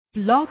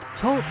Blog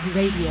Talk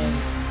Radio.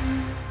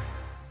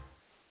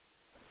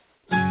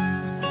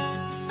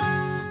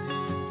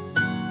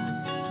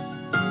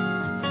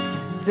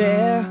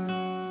 There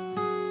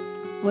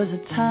was a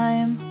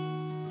time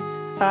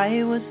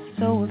I was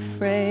so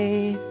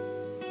afraid,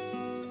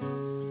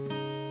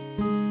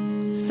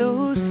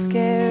 so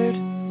scared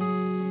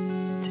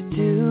to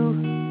do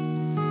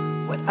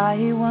what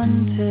I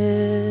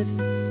wanted.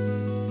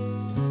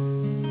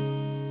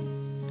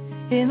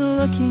 In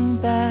looking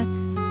back,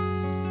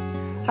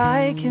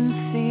 I can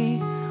see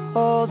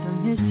all the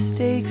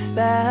mistakes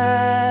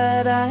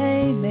that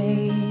I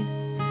made,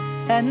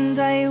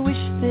 and I wish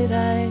that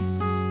I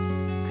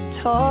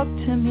could talk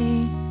to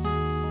me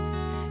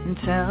and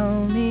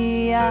tell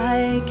me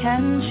I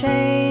can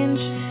change.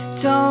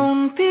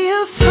 Don't be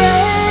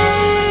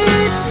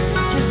afraid,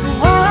 just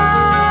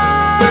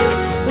walk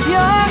with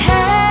your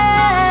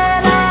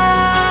head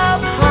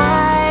up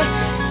high.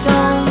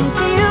 Don't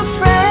be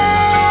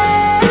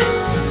afraid,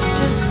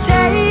 just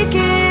take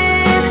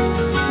it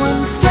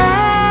one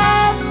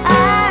step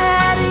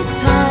at a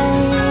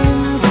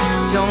time.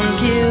 Don't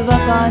give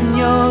up on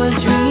your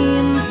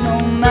dreams, no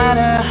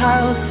matter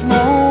how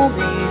small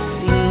they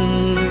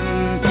seem.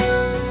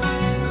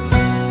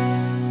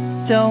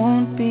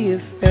 Don't be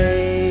afraid.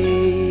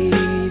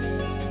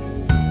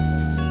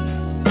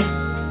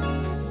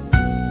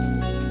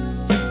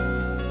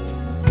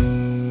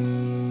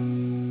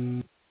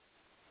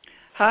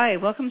 Hi,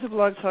 welcome to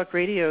Blog Talk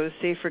Radio,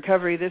 Safe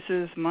Recovery. This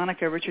is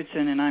Monica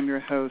Richardson, and I'm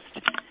your host.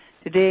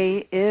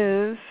 Today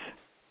is,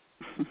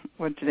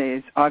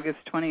 August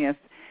 20th,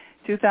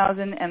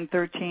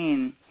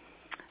 2013.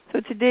 So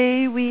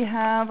today we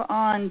have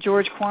on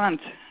George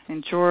Quant,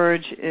 and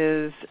George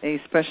is a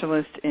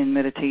specialist in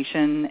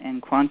meditation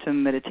and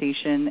quantum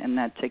meditation and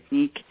that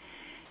technique.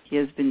 He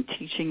has been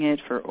teaching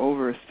it for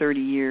over 30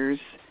 years,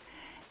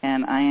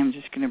 and I am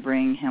just going to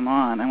bring him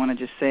on. I want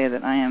to just say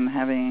that I am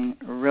having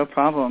a real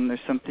problem. There's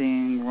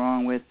something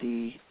wrong with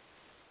the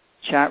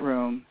chat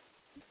room.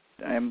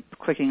 I'm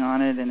clicking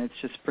on it, and it's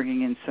just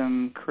bringing in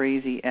some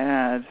crazy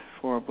ad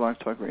for Blog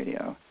Talk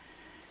Radio,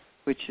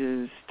 which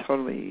is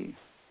totally,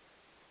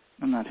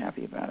 I'm not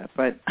happy about it.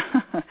 But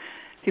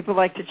people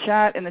like to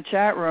chat in the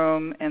chat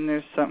room, and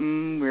there's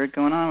something weird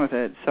going on with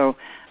it. So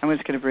I'm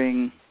just going to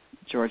bring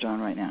George on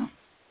right now.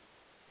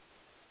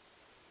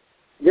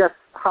 Yes.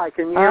 Hi,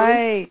 can you hear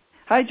me?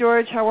 Hi,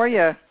 George. How are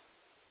you?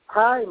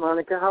 Hi,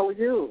 Monica. How are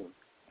you?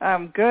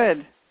 I'm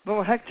good. A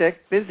little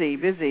hectic.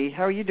 Busy.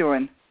 How are you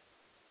doing?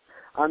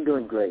 I'm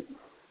doing great.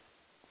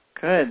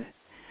 Good.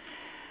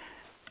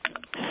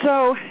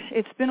 So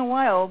it's been a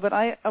while, but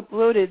I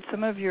uploaded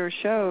some of your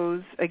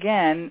shows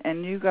again,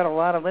 and you got a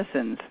lot of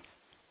listens.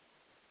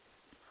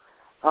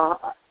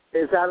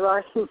 Is that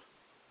right?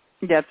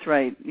 That's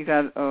right. You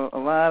got a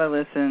lot of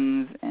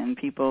listens, and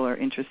people are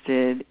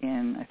interested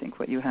in, I think,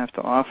 what you have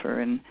to offer.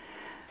 And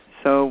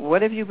so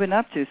what have you been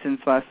up to since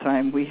last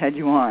time we had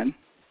you on?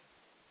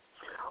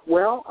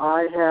 Well,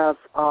 I have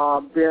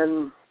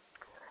been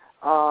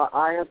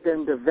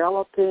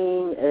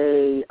developing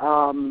a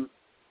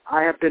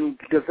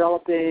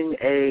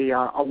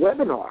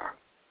webinar,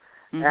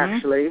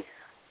 actually.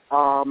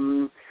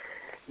 The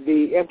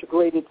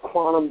integrated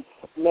quantum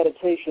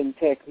meditation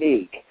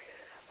technique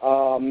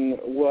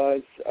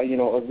was,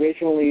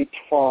 originally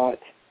taught.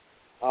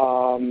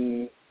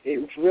 It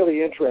was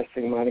really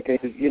interesting, Monica.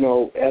 As you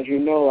know,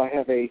 I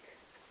have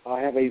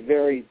a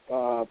very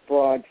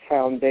broad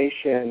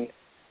foundation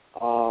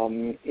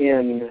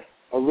in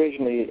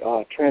originally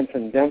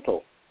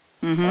transcendental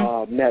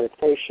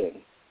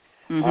meditation,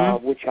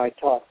 which I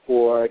taught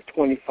for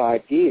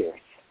 25 years.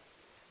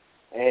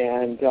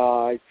 And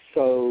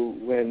so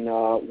when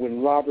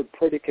Robert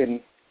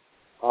Pritikin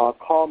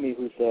called me,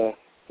 who's the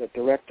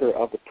director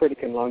of the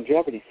Pritikin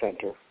Longevity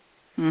Center,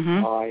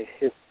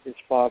 his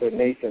father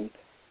Nathan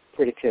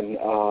Pritikin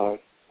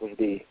was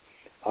the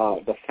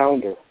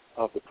founder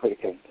of the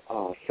Pritikin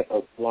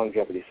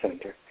Longevity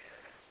Center,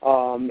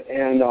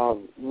 and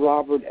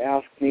Robert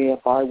asked me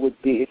if I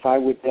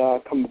would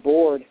come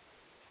aboard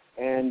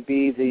and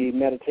be the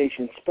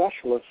meditation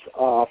specialist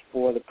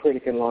for the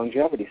Pritikin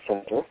Longevity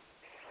Center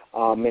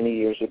many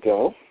years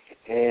ago,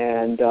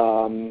 and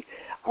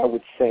I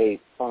would say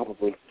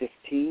probably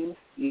 15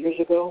 years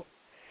ago.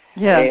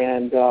 Yeah.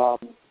 And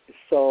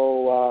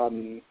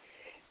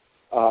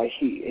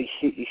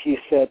he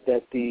said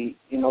that we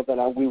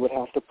would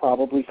have to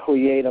probably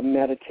create a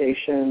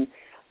meditation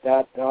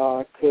that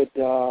could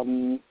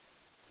go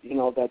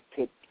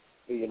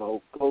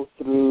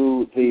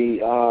through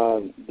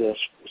the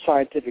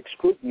scientific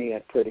scrutiny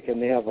at Pritikin.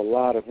 They have a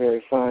lot of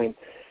very fine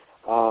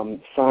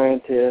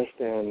scientists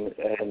and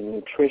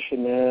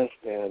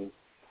nutritionists and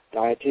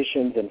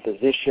dietitians and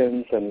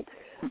physicians,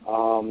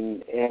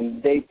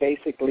 and they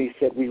basically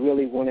said, we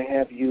really want to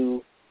have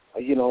you,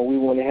 we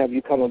want to have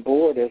you come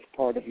aboard as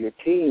part of your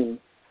team,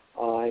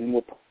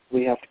 and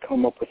we have to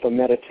come up with a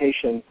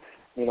meditation,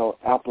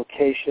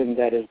 application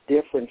that is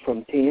different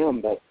from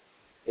TM, but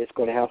it's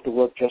going to have to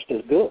work just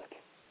as good,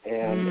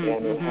 and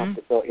it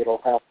will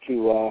have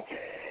to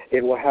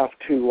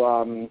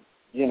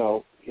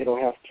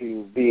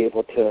be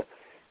able to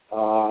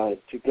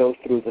go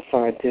through the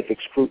scientific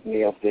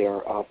scrutiny of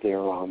their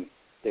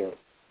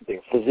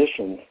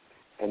physicians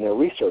and their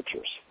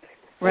researchers.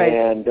 Right.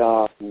 And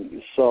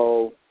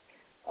so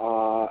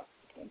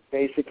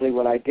basically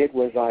what I did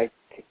was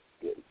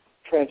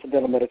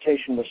Transcendental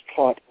Meditation was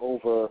taught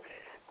over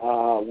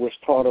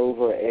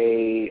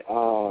a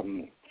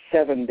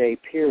 7-day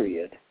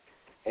period,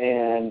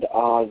 and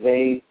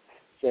they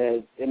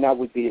said, and that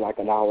would be like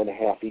an hour and a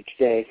half each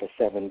day for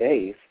 7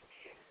 days.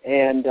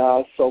 And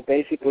so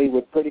basically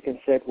what Pritikin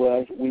said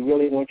was, we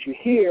really want you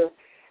here,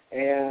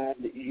 and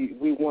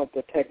we want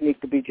the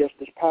technique to be just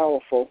as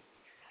powerful,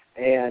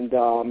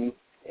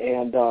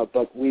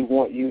 but we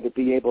want you to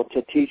be able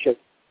to teach it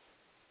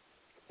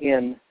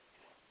in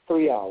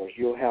 3 hours.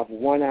 You'll have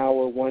 1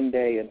 hour one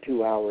day and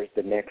 2 hours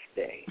the next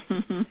day.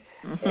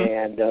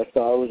 And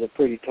so it was a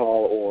pretty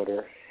tall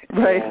order.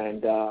 Right.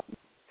 And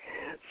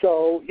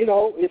so,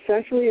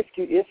 essentially,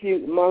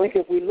 Monica,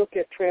 if we look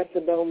at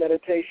Transcendental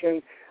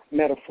Meditation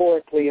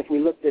metaphorically, if we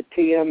looked at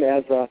TM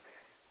as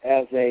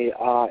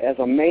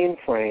a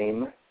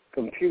mainframe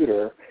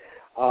computer,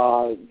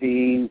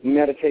 the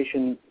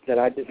meditation that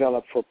I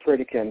developed for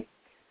Pritikin,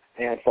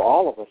 and for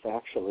all of us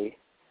actually,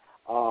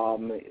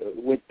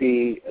 would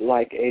be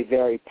like a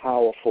very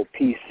powerful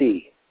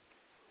PC.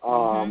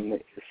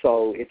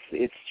 So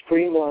it's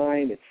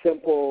streamlined, it's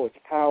simple, it's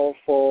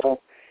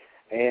powerful,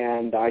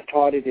 and I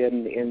taught it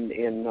in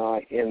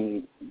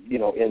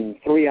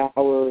 3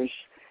 hours,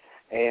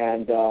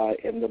 and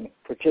the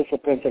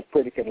participants at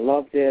Pritikin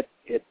loved it.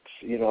 It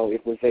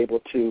was able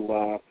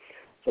to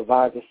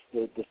survive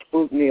the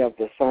scrutiny of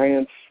the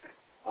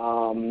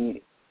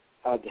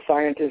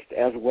scientists,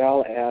 as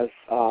well as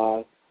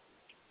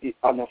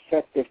an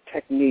effective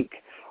technique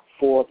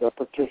for the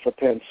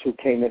participants who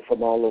came in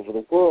from all over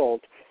the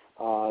world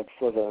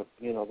for the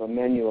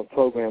menu of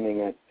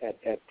programming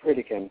at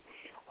Pritikin,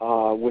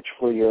 which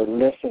for your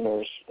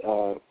listeners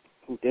who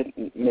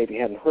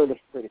hadn't heard of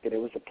Pritikin,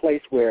 it was a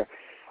place where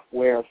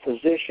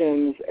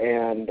physicians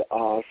and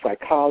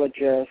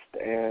psychologists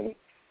and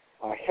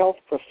health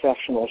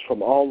professionals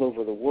from all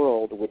over the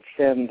world would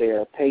send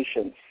their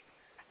patients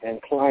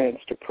and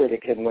clients to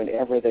Pritikin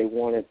whenever they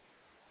wanted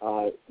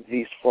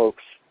these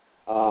folks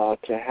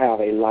to have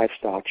a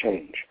lifestyle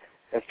change.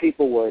 If it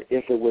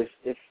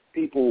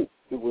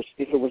was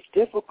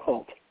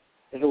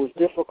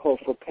difficult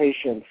for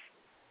patients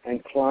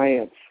and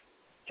clients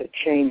to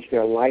change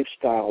their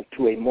lifestyle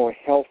to a more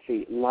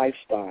healthy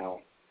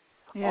lifestyle,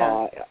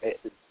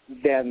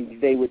 then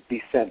they would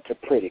be sent to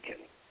Pritikin.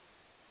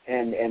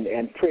 And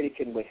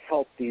Pritikin would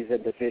help these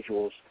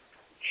individuals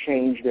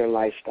change their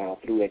lifestyle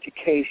through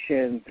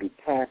education, through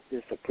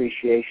practice,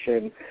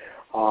 appreciation,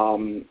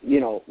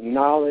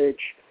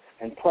 knowledge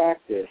and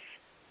practice,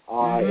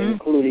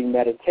 including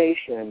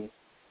meditation,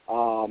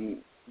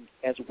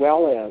 as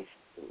well as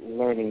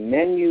learning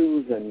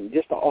menus and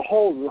just a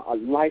whole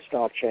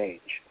lifestyle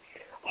change,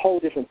 a whole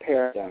different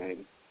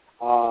paradigm.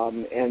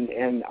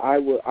 And I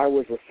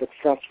was a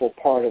successful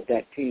part of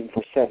that team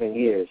for 7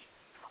 years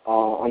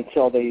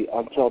until they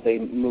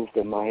moved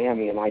to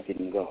Miami, and I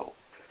didn't go.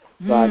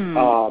 But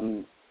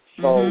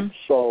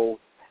so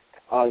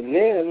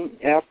then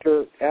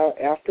after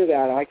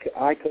that,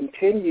 I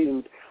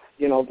continued,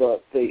 the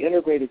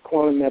integrated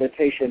quantum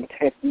meditation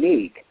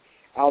technique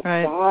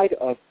outside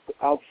of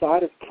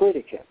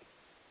Pritikin,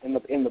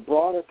 in the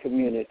broader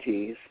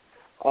communities,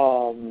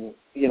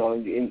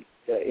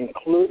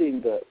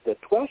 including the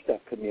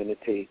 12-step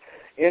community.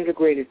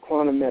 Integrated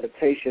quantum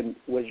meditation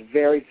was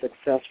very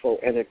successful,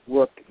 and it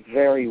worked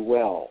very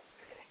well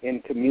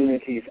in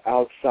communities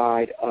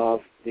outside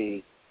of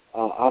Pritikin,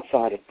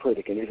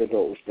 even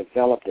though it was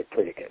developed at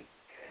Pritikin.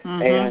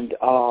 And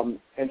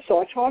so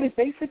I taught it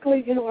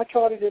basically. I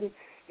taught it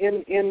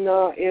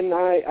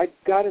I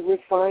got it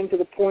refined to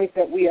the point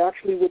that we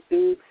actually would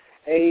do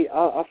a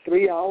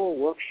 3-hour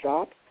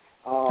workshop,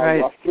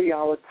 a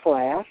 3-hour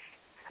class.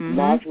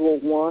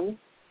 Module 1,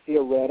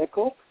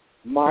 theoretical.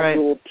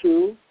 Module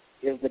 2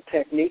 is the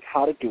technique,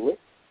 how to do it,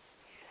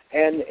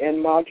 and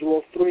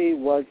Module 3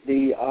 was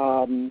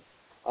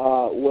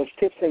was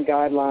tips and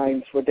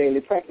guidelines for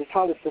daily practice,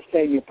 how to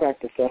sustain your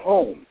practice at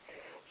home.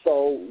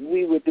 So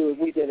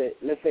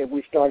let's say if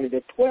we started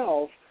at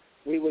 12,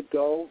 we would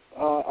go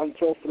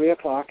until 3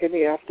 o'clock in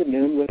the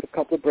afternoon with a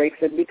couple of breaks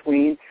in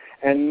between,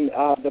 and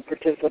the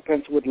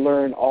participants would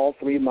learn all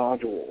 3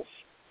 modules.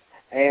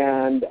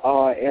 And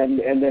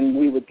then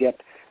we would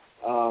get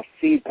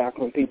feedback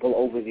from people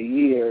over the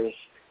years,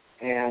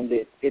 and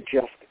it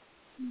just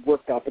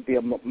worked out to be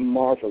a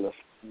marvelous,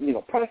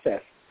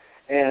 process.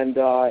 And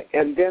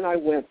then I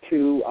went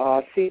to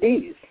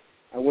CDs.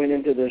 I went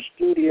into the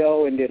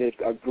studio and did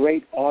a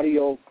great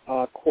audio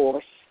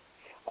course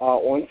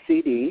on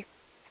CD,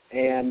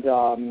 and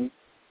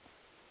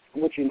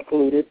which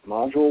included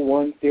Module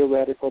 1,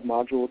 theoretical,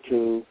 Module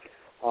 2,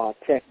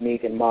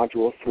 technique, and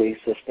Module 3,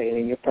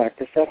 sustaining your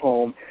practice at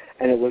home.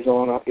 And it was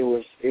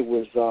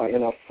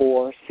in a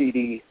 4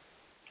 CD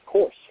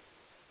course,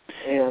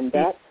 and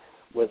that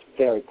was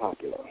very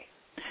popular.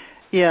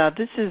 Yeah,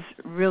 this has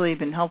really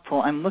been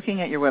helpful. I'm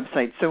looking at your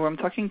website. So I'm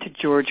talking to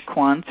George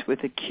Quant with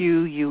a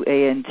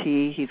Quant.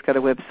 He's got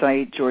a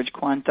website,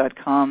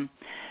 georgequant.com.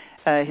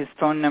 His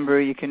phone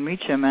number, you can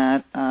reach him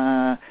at,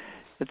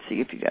 let's see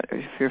if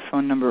your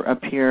phone number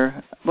up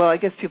here. Well, I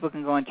guess people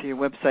can go onto your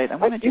website. I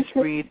want to just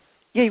read.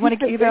 Yeah, you want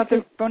to give out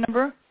the phone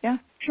number? Yeah?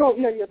 Sure,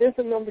 yeah, there's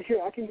a number here.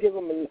 I can give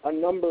them a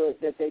number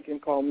that they can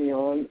call me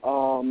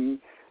on.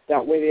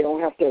 That way they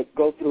don't have to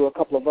go through a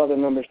couple of other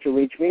numbers to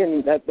reach me.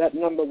 And that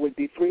number would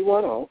be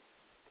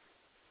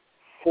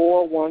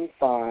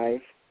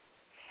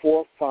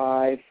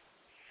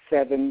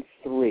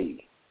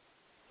 310-415-4573.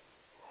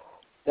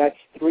 That's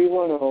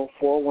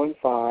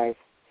 310-415-4573.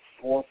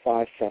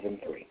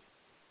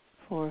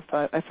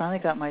 45. I finally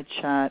got my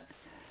chat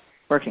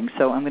working,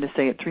 so I'm going to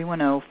say it.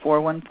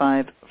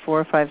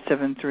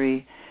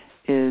 310-415-4573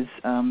 is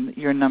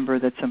your number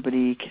that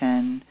somebody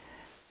can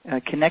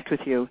connect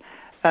with you.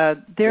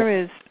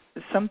 There is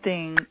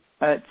something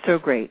so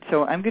great.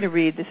 So I'm going to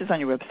read. This is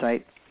on your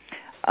website.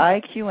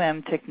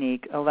 IQM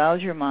technique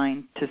allows your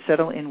mind to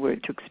settle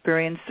inward to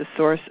experience the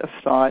source of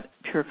thought,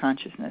 pure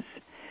consciousness.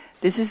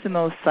 This is the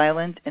most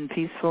silent and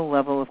peaceful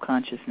level of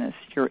consciousness,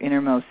 your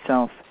innermost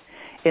self.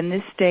 In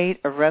this state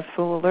of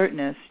restful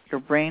alertness, your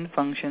brain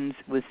functions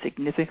with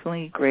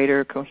significantly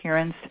greater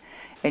coherence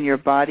and your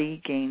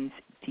body gains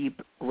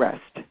deep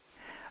rest.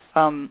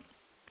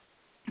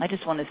 I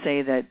just want to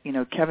say that,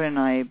 Kevin and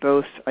I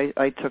both,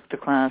 I took the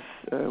class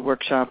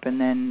workshop,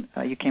 and then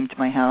you came to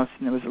my house,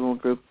 and there was a little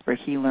group where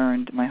he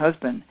learned, my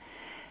husband.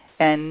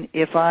 And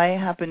if I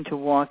happen to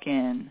walk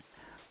in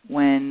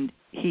when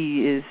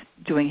he is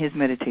doing his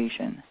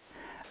meditation,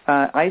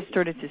 I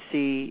started to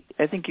see,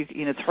 I think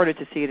it's harder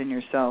to see it in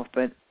yourself,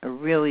 but a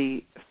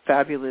really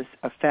fabulous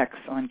effects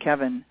on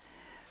Kevin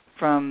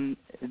from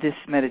this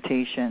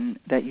meditation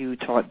that you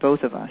taught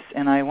both of us.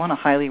 And I want to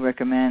highly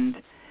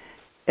recommend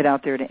it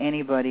out there to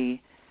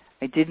anybody.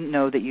 I didn't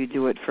know that you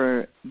do it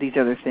for these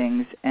other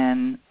things,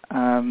 and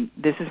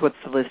this is what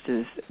the list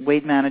is: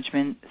 weight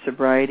management,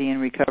 sobriety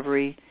and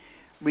recovery,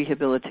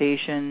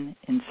 rehabilitation,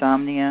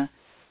 insomnia,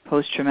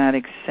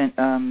 post-traumatic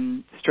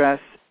stress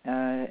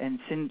and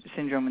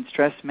syndrome and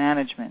stress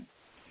management.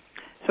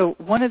 So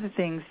one of the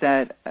things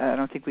that I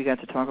don't think we got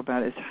to talk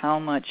about is how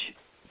much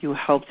you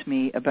helped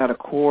me about a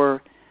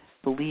core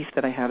belief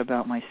that I had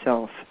about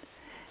myself.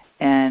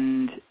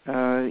 And,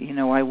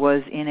 I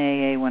was in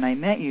AA when I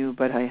met you,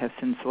 but I have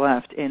since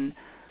left. And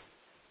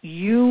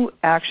you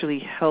actually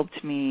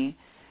helped me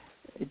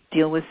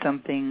deal with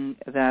something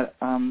that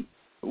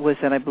was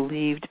that I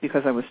believed,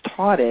 because I was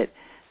taught it,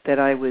 that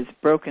I was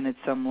broken at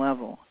some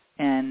level.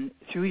 And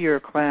through your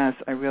class,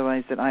 I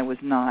realized that I was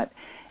not,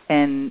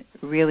 and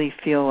really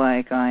feel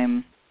like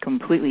I'm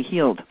completely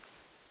healed.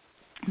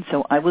 And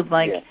so I would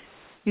like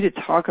you to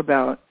talk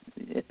about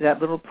that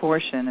little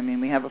portion. I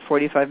mean, we have a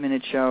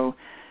 45-minute show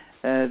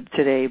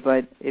today,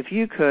 but if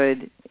you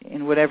could,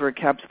 in whatever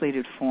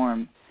encapsulated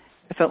form,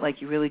 I felt like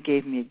you really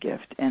gave me a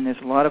gift. And there's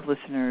a lot of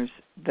listeners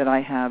that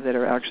I have that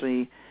are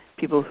actually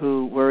people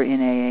who were in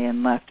AA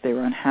and left. They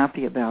were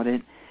unhappy about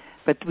it.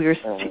 But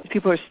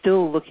people are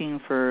still looking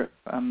for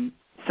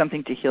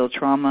something to heal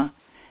trauma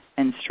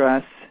and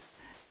stress.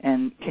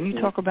 And can you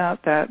talk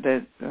about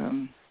that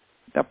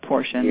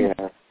portion?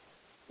 Yeah.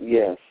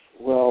 Yes.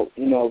 Well,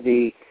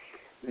 the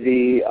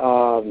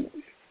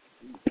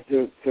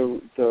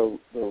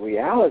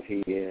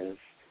reality is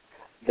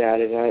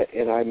that,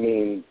 and I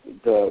mean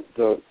the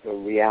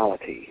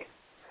reality.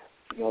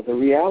 The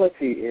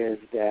reality is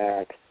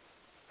that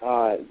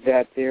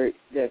there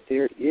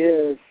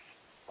is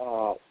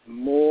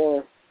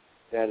more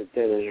that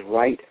is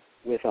right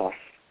with us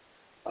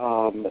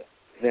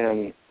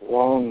than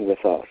wrong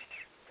with us.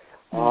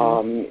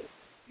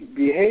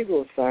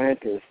 Behavioral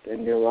scientists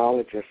and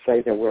neurologists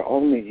say that we're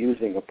only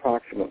using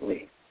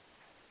approximately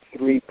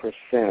 3%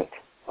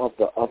 of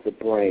the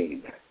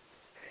brain,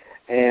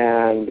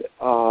 and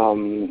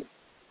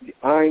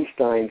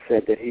Einstein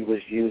said that he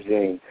was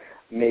using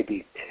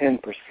maybe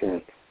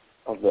 10%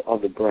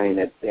 of the brain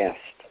at best.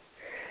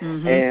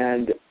 Mm-hmm.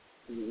 And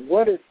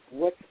what's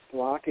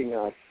blocking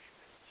us?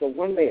 So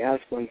one may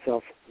ask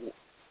oneself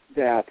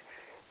that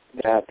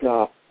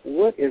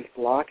what is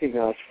blocking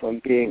us from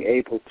being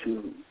able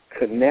to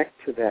connect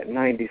to that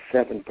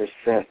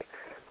 97%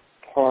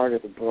 part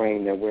of the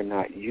brain that we're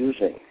not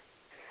using?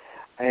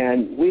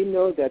 And we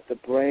know that the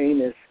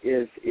brain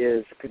is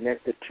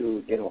connected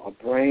to a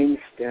brain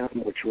stem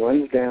which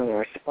runs down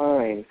our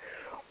spine,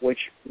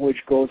 which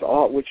runs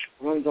all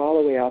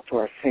the way out to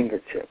our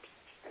fingertips,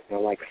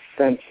 like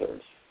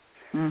sensors.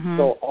 Mm-hmm.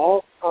 So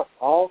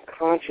all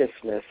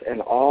consciousness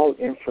and all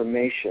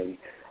information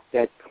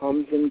that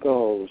comes and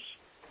goes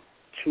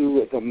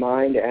to the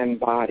mind and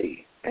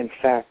body, in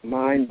fact,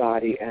 mind,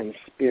 body, and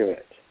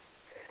spirit,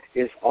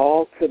 is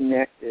all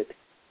connected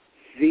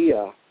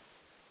via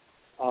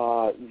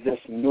this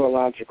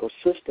neurological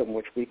system,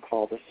 which we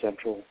call the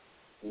central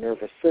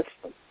nervous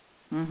system.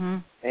 Mm-hmm.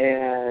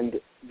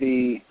 And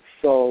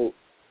so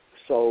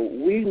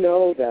we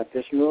know that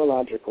this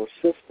neurological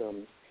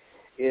system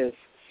is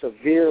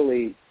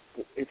severely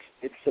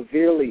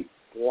severely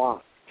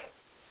blocked.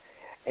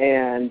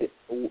 And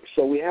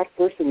so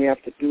first thing we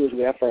have to do is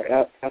we have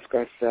to ask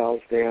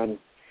ourselves then,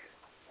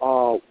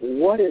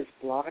 what is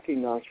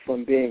blocking us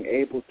from being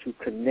able to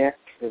connect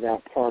to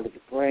that part of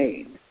the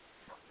brain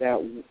that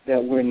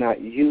we're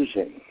not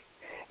using?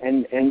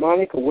 And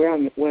Monica, where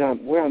I'm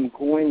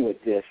going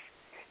with this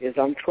is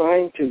I'm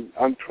trying to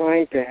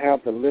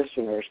have the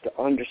listeners to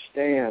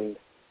understand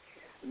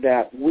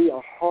that we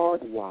are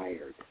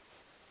hardwired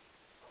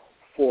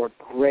for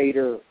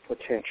greater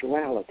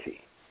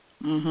potentiality.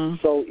 Mm-hmm.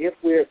 So if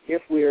we're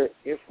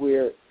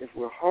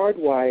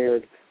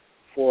hardwired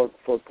for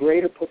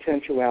greater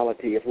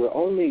potentiality, if we're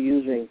only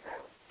using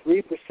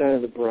 3%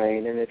 of the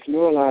brain and its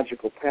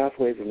neurological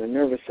pathways in the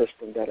nervous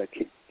system that are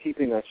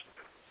keeping us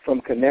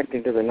from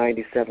connecting to the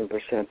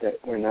 97% that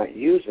we're not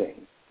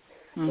using,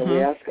 mm-hmm. then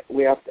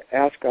we have to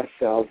ask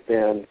ourselves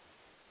then,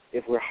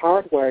 if we're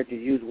hardwired to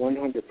use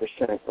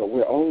 100%, but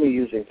we're only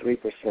using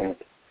 3%,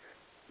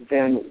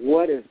 then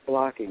what is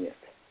blocking it?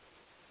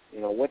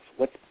 What's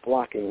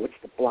blocking? What's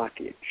the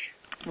blockage?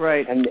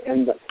 Right. And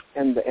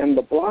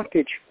the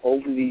blockage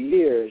over the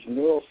years,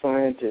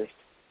 neuroscientists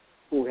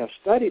who have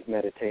studied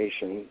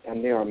meditation,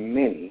 and there are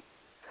many,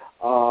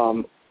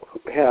 and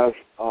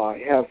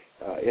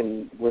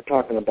we're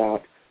talking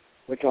about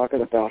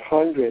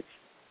hundreds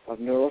of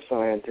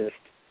neuroscientists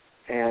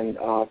and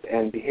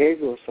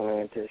behavioral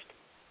scientists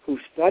who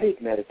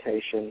studied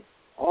meditation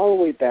all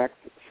the way back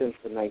since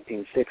the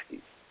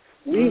 1960s.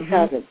 We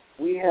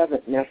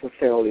haven't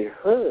necessarily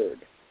heard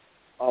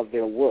of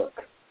their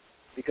work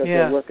because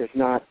their work is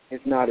not on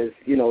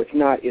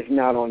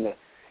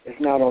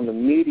the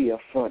media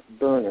front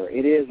burner.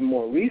 It is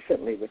more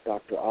recently with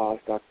Dr. Oz,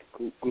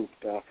 Dr.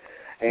 Gupta,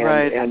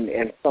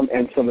 and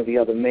some of the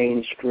other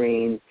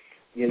mainstream,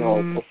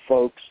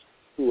 folks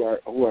who are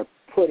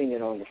putting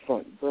it on the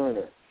front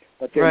burner.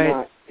 But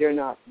they're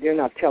not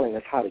telling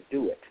us how to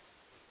do it.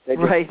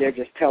 They're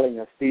just telling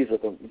us this is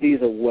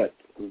what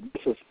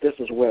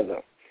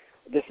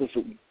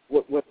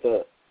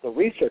the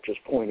research is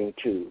pointing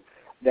to,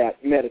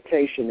 that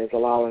meditation is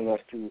allowing us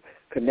to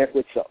connect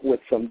with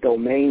some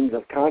domains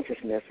of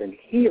consciousness and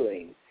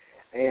healing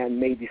and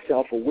maybe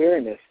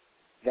self-awareness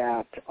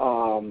that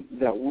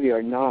we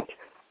are not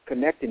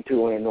connecting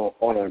to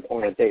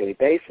on a daily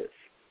basis.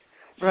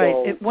 Right.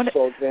 I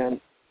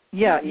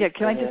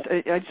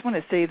just want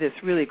to say this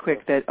really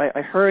quick, that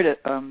I heard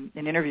an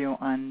interview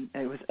on,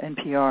 it was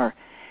NPR,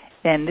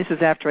 and this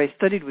is after I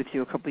studied with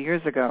you a couple of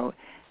years ago,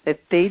 that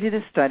they did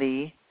a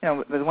study,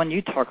 the one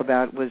you talk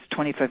about was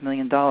 $25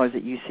 million at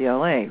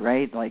UCLA,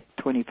 right? Like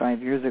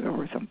 25 years ago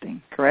or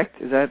something,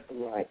 correct? Is that?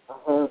 Right.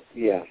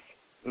 Yes.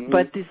 Mm-hmm.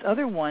 But this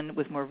other one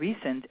was more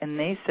recent, and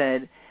they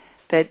said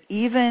that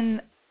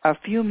even a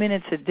few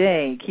minutes a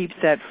day keeps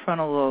that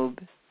frontal lobe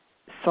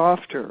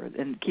softer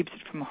and keeps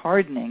it from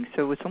hardening.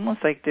 So it's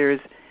almost like there's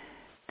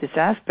this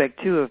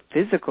aspect, too, of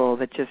physical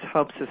that just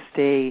helps us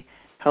stay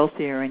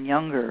healthier and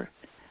younger,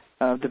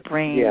 the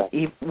brain,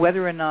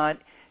 whether or not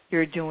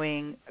you're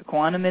doing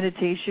quantum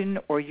meditation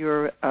or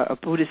you're a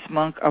Buddhist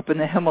monk up in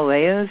the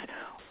Himalayas,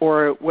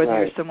 or whether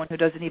you're someone who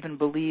doesn't even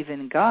believe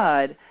in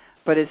God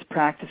but is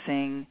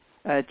practicing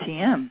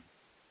TM.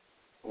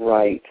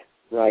 Right.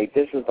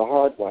 This is the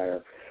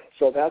hardwire.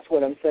 So that's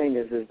what I'm saying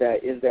is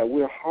that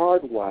we're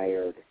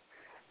hardwired,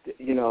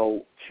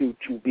 to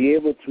be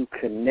able to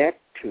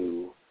connect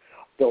to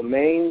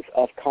domains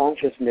of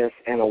consciousness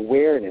and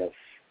awareness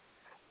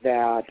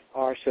that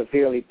are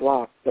severely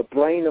blocked, the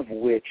brain of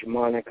which,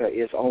 Monica,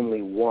 is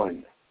only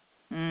one.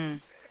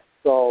 Mm.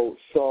 What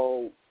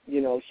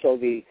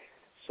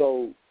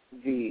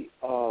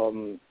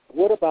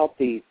about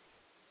we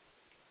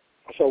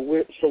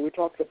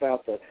talked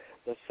about the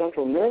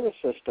central nervous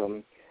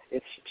system.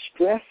 It's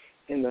stress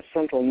in the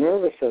central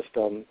nervous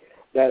system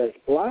that is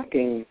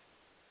blocking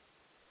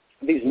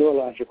these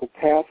neurological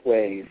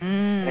pathways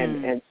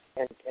and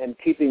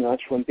keeping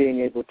us from being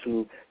able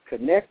to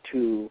connect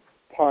to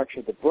parts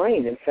of the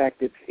brain. In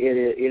fact,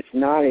 it's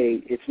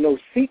no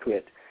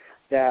secret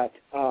that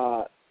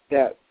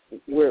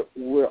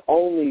we're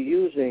only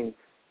using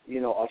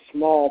a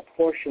small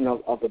portion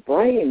of the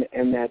brain,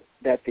 and that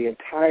the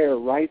entire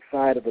right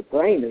side of the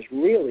brain is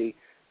really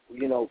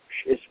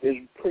is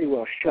pretty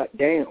well shut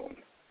down.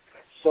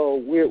 So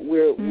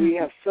we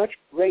have such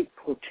great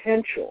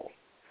potential,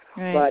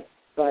 but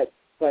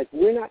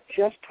we're not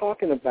just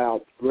talking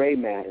about gray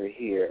matter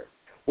here.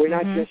 We're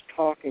not just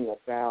talking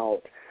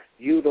about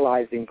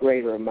utilizing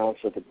greater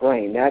amounts of the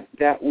brain. That's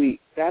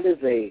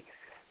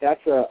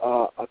a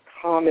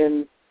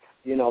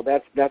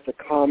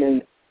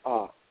common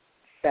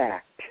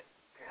fact.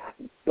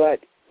 But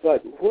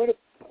what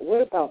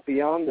about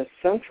beyond the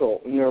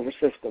central nervous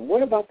system?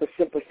 What about the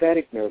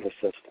sympathetic nervous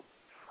system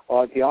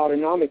or the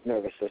autonomic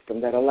nervous system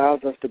that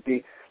allows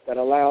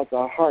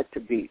our heart to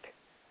beat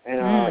and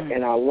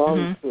our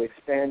lungs to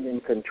expand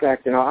and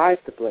contract and our eyes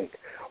to blink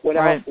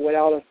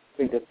without us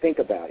having to think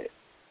about it?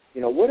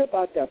 What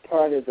about that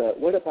part of the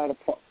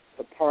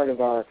part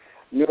of our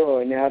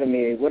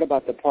neuroanatomy? What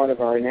about the part of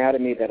our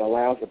anatomy that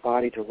allows the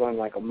body to run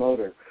like a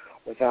motor?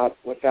 without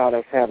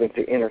us having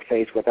to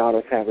interface, without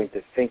us having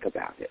to think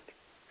about it.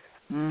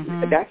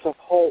 Mm-hmm.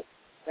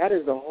 That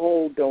is a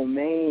whole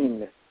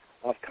domain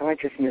of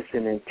consciousness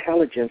and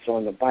intelligence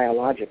on the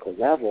biological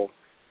level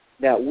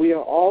that we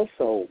are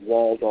also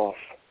walled off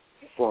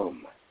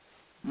from.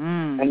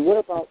 And what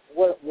about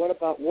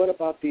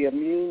the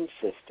immune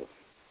system?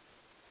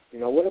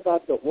 What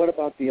about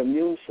the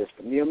immune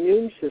system? The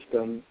immune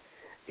system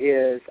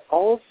is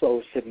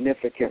also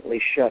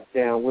significantly shut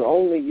down. We're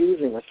only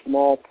using a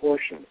small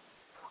portion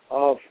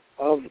of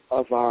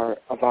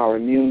our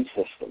immune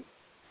system.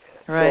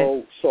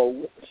 Right.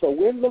 So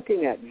we're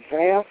looking at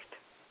vast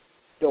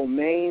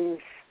domains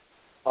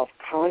of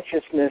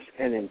consciousness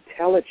and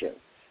intelligence,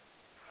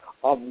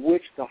 of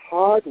which the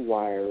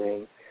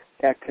hardwiring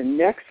that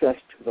connects us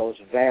to those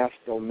vast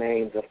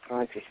domains of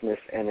consciousness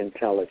and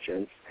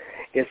intelligence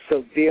is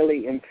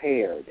severely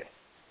impaired.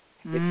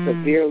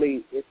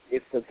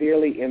 It's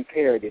severely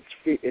impaired.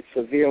 It's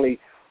severely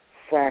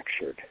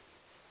fractured.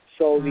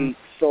 So then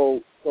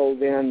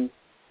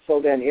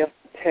if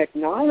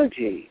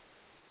technology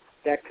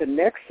that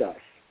connects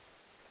us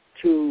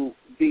to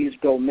these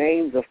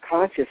domains of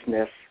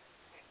consciousness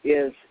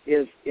is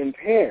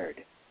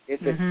impaired,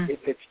 if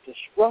it's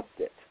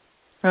disrupted,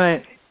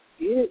 right?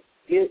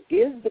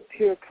 Is the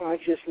pure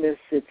consciousness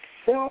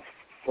itself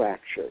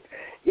fractured?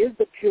 Is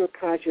the pure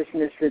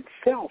consciousness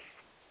itself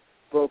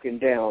broken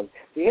down?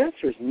 The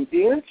answer is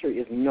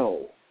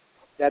no.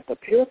 That the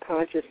pure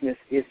consciousness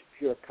is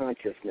pure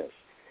consciousness.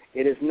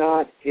 It is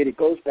not. It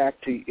goes back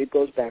to you. It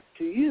goes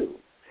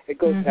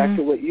back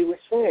to what you were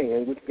saying,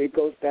 and it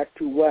goes back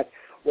to what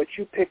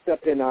you picked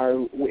up in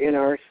our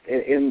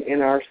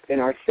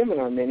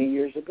seminar many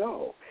years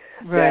ago.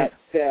 Right.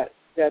 That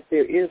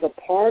there is a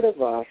part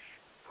of us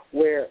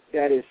where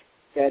that is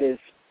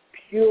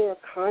pure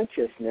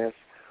consciousness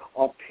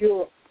or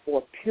pure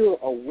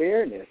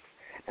awareness,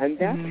 and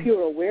that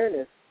pure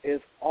awareness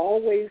is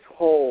always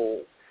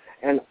whole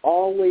and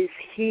always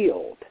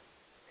healed,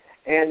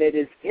 and it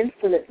is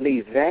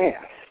infinitely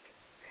vast,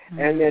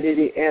 and that it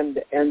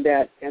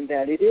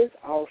is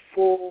our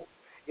full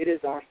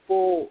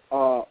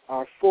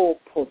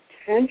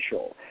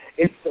potential.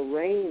 It's the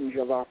range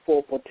of our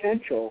full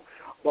potential,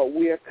 but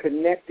we are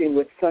connecting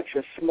with such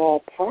a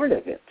small part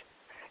of it.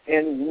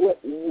 And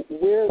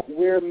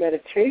where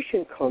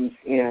meditation comes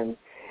in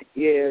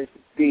is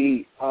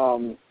the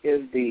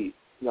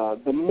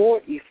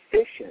more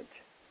efficient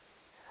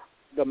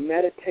the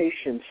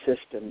meditation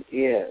system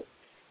is,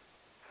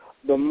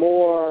 the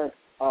more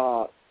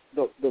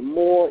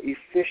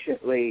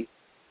efficiently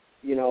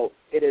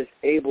it is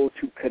able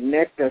to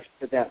connect us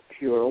to that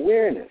pure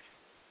awareness.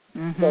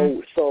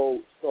 So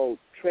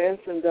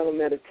transcendental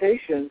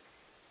meditation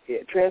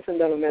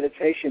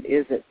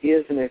is an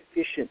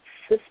efficient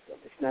system.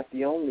 It's not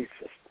the only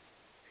system.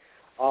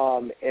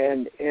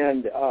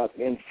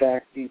 In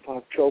fact,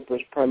 Deepak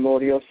Chopra's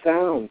primordial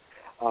sound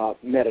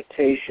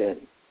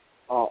meditation,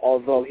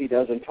 although he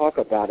doesn't talk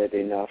about it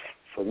enough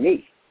for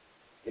me,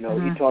 he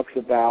talks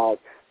about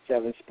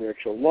 7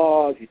 spiritual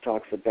laws. He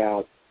talks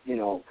about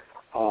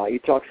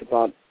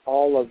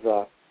all of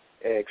the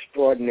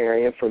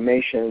extraordinary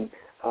information,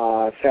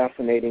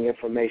 fascinating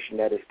information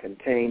that is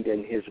contained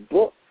in his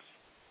books.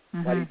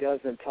 But he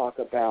doesn't talk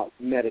about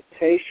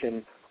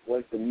meditation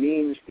was the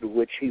means through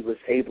which he was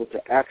able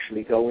to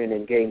actually go in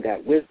and gain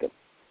that wisdom.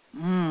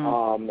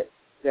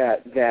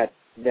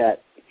 That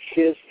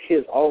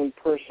his own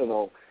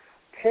personal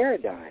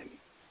paradigm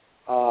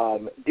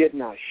did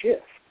not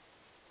shift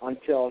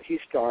until he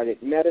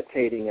started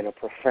meditating in a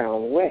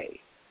profound way.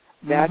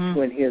 That's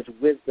when his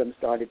wisdom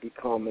started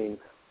becoming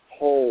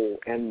whole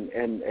and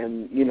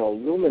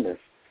luminous.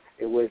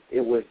 It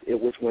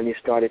was when he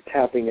started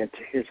tapping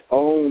into his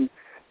own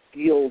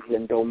fields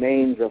and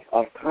domains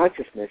of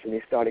consciousness, and he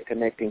started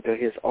connecting to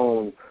his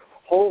own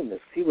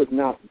wholeness. He was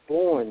not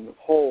born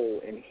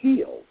whole and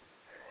healed.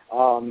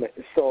 And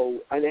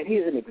then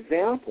he's an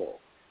example.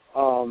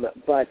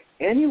 But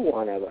any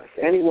one of us,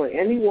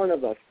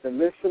 the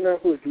listener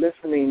who's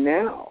listening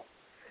now,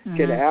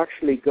 can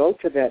actually go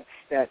to that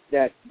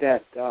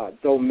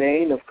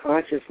domain of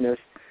consciousness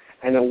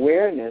and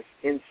awareness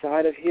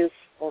inside of his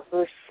or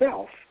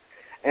herself,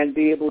 and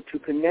be able to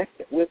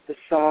connect with the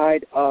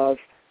side of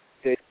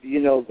the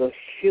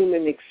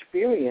human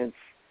experience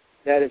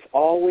that is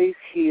always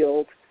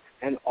healed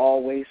and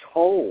always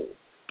whole.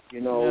 We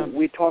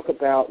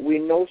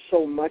know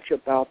so much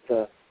about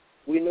the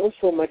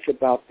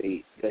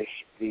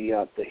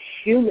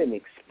human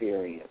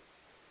experience,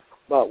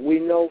 but we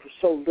know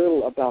so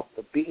little about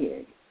the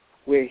being.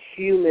 We're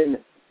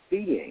human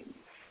beings,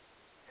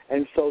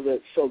 and so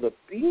the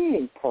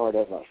being part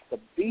of us, the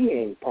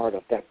being part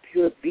of that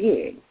pure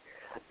being,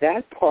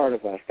 that part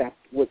of us, that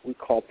what we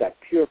call that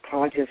pure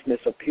consciousness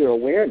or pure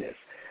awareness,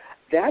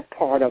 that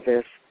part of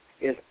us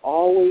is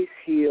always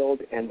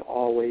healed and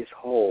always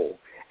whole,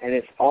 and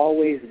it's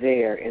always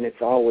there, and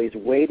it's always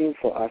waiting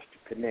for us to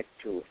connect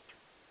to it.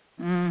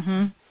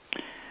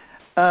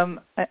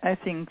 I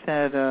think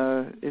that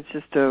it's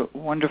just a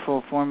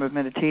wonderful form of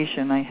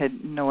meditation. I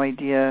had no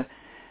idea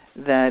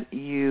that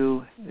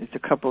there's a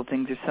couple of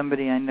things. There's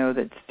somebody I know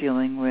that's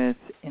dealing with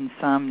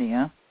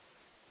insomnia.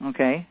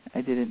 Okay,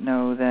 I didn't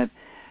know that.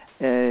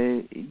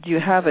 Do you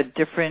have a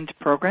different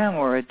program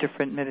or a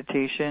different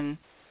meditation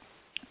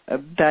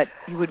that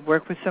you would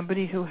work with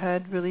somebody who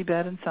had really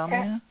bad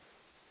insomnia?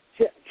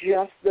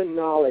 Just the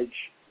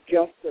knowledge,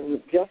 just the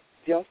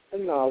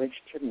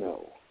knowledge to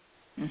know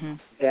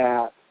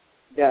that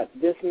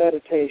this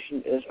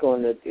meditation is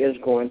going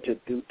to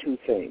do two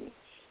things.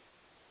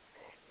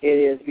 It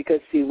is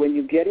because, see, when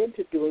you get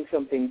into doing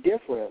something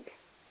different,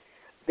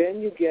 then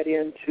you get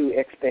into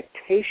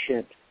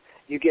expectation.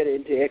 You get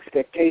into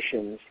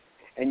expectations,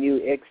 and you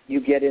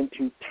get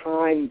into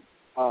time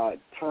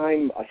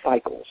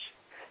cycles.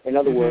 In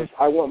other words,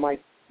 I want my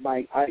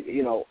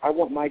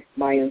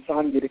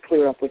insomnia to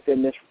clear up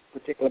within this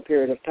particular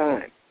period of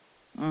time.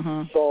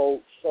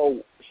 So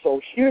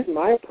here's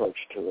my approach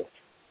to it.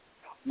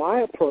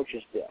 My approach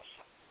is this: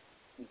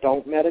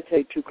 don't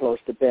meditate too close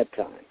to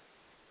bedtime.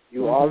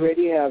 You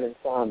already have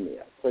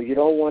insomnia, so you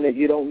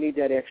don't need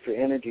that extra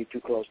energy too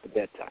close to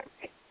bedtime.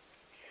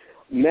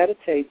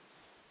 Meditate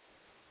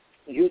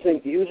using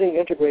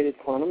integrated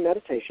quantum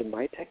meditation,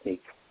 my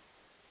technique.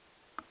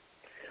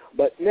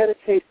 But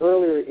meditate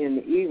earlier in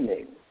the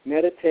evening.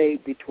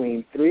 Meditate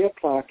between 3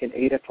 o'clock and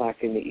 8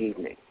 o'clock in the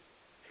evening.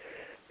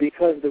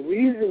 Because the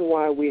reason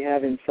why we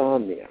have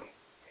insomnia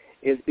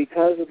is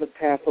because of the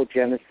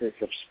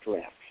pathogenesis of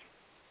stress.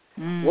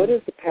 What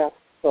is the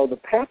the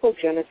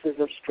pathogenesis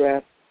of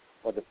stress,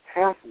 or the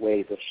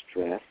pathways of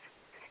stress,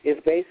 is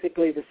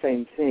basically the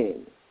same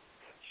thing.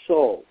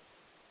 So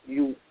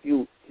you're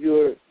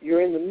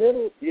in the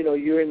middle,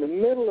 you're in the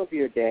middle of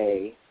your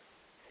day,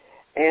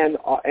 and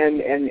all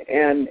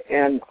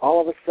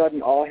of a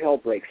sudden all hell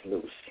breaks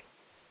loose.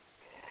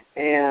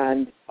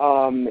 And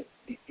my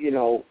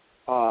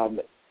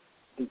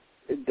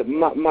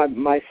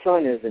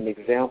son is an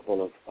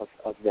example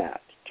of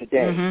that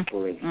today,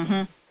 for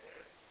instance.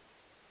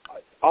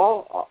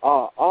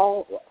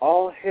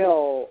 All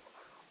hell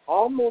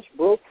almost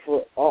broke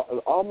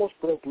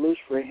loose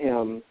for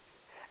him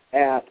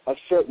at a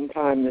certain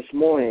time this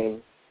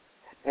morning,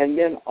 and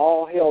then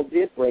all hell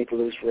did break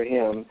loose for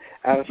him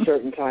at a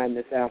certain time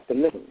this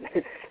afternoon.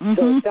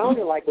 So it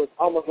sounded like it was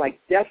almost like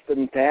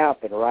destined to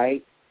happen,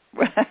 right?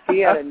 He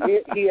had a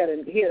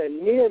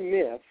near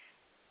miss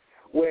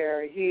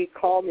where he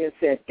called me and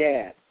said,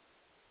 "Dad,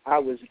 I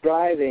was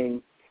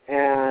driving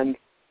and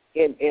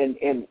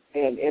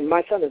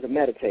my son is a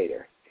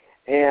meditator,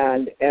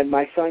 and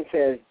my son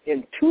says,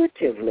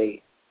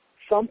 intuitively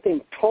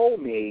something told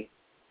me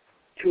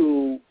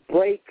to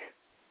brake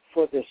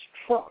for this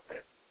truck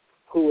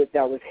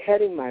that was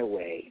heading my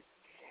way,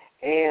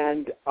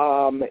 and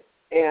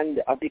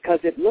because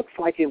it looks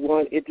like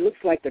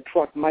the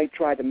truck might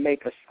try to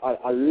make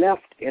a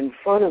left in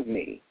front of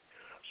me.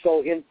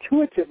 So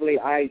intuitively,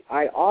 I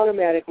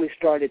automatically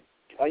started,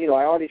 I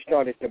already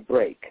started to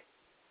brake.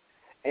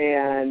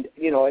 And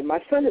and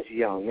my son is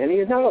young, and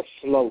he's not a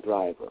slow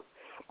driver,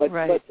 but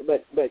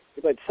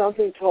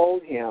something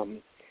told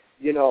him,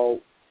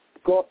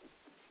 go,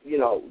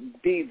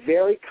 be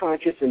very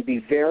conscious and be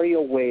very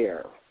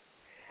aware.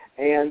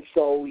 And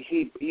so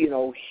he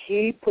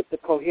put the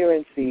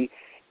coherency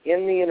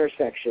in the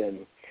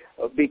intersection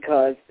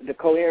because the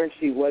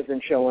coherency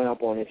wasn't showing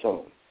up on its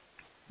own.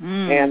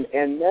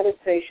 And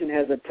meditation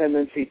has a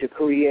tendency to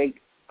create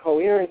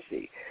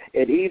coherency.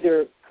 It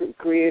either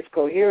creates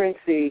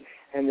coherency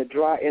and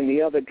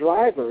the other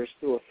drivers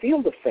through a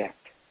field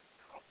effect,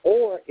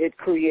 or it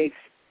creates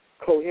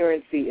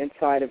coherency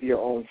inside of your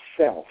own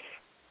self.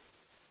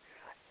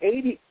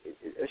 There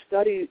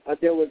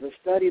was a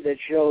study that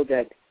showed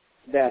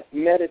that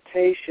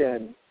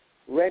meditation,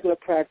 regular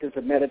practice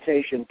of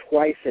meditation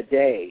twice a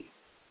day.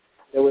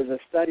 There was a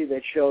study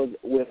that showed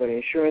with an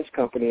insurance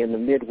company in the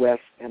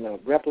Midwest and a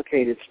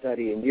replicated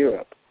study in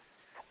Europe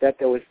that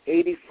there was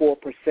 84%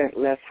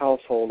 less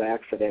household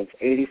accidents,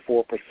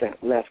 84%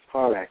 less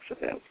car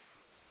accidents.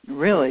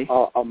 Really?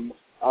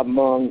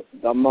 Among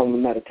the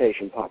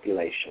meditation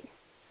population.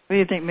 What do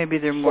you think? Maybe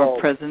they're more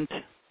present.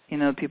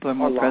 People are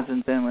more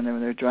present than whenever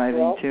they're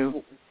driving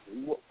too.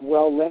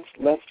 Well,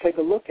 let's take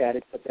a look at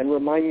it, but then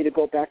remind me to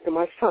go back to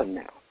my son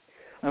now.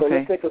 So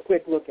let's take a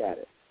quick look at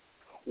it.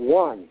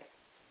 1,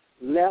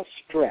 less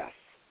stress,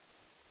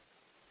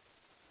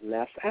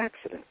 less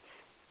accidents.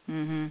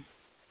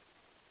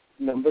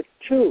 Number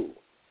 2,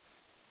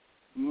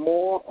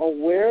 more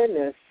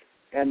awareness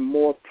and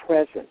more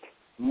present,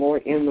 more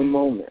in the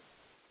moment.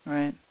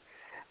 Right.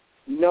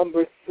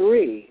 Number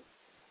 3,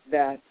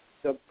 that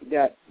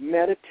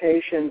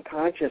meditation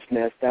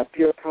consciousness, that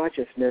pure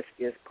consciousness,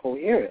 is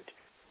coherent.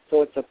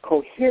 So it's a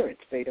coherent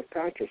state of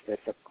consciousness,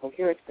 a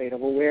coherent state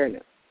of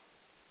awareness.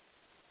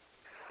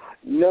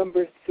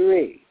 Number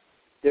 3,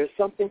 there's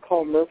something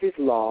called Murphy's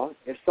Law.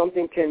 If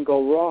something can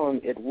go wrong,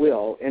 it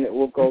will, and it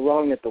will go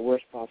wrong at the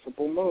worst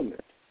possible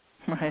moment.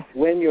 Right.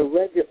 When you're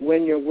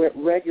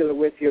regular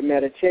with your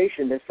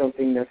meditation, there's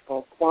something that's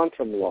called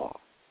quantum law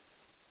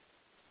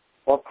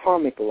or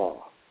karmic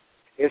law.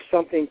 If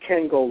something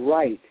can go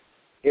right,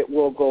 it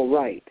will go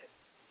right.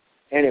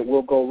 and it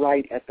will go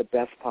right at the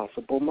best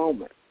possible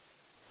moment.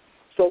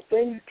 So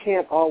things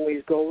can't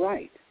always go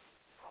right.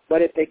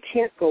 But if they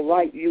can't go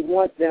right, you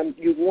want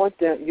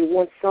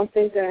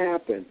something to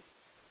happen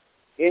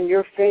in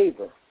your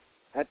favor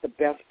at the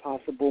best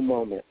possible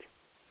moment.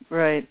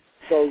 Right.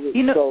 So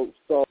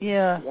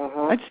yeah.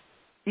 Uh-huh. I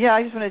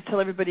just want to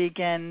tell everybody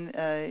again,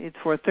 it's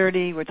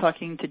 4:30. We're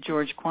talking to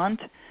George Quant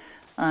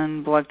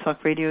on Blog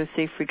Talk Radio,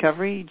 Safe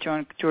Recovery.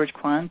 George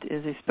Quant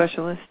is a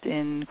specialist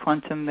in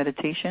quantum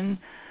meditation,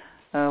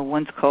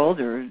 once called,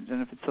 or I don't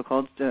know if it's still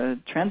called,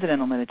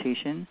 transcendental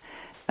meditation.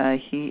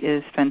 He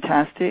is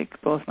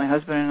fantastic. Both my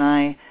husband and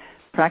I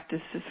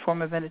practice this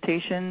form of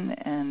meditation,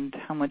 and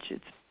how much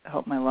it's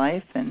helped my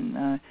life,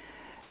 and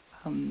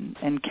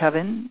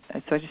Kevin.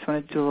 So I just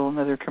wanted to do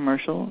another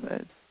commercial,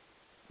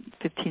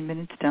 15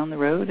 minutes down the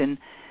road, and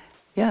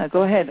yeah,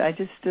 go ahead. I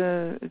just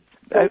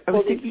I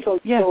was thinking,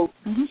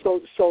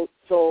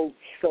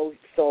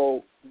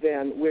 So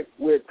then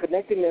we're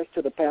connecting this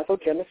to the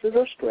pathogenesis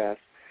of stress.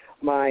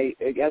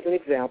 As an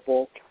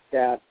example,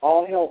 that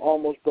all hell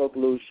almost broke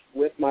loose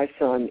with my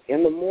son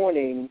in the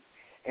morning,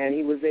 and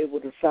he was able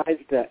to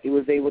sidestep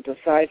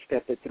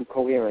it through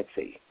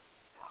coherency,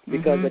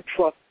 because the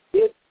truck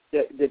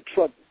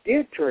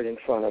did turn in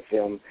front of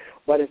him,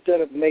 but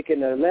instead of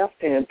making a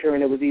left-hand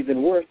turn, it was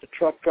even worse. The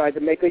truck tried to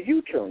make a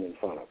U-turn in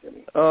front of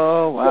him.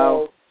 Oh,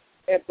 wow.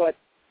 But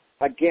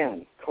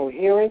again,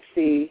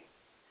 coherency,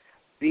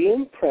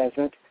 being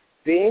present,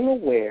 being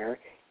aware,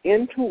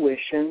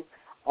 intuition,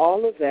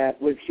 all of that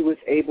he was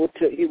able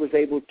to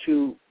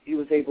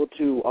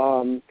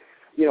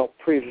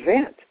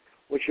prevent,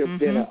 which would have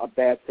been a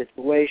bad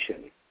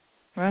situation.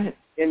 Right.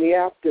 In the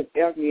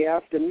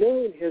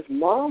afternoon, his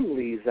mom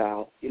leaves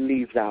out,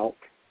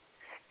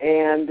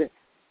 and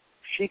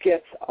she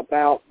gets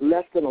about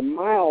less than a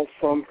mile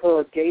from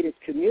her gated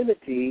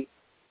community,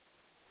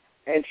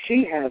 and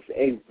she has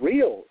a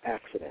real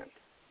accident,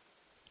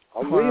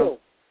 real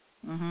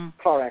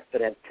car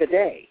accident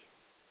today.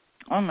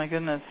 Oh my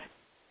goodness.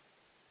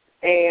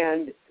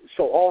 And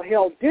so all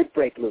hell did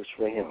break loose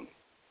for him.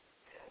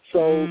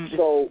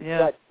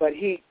 But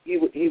he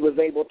was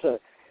able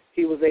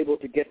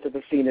to get to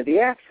the scene of the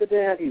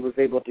accident. He was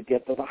able to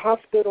get to the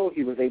hospital.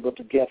 He was able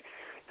to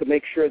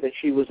make sure that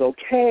she was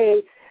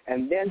okay.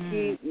 And then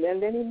he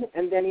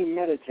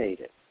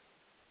meditated.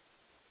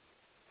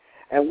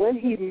 And when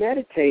he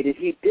meditated,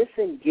 he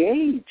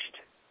disengaged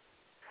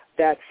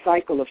that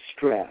cycle of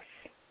stress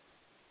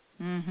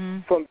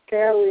from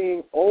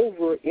carrying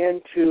over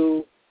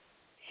into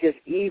his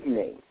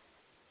evening,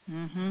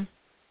 and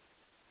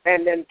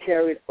then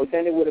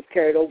it would have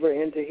carried over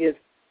into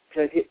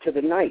to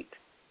the night.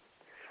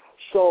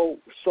 So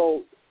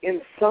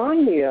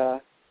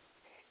insomnia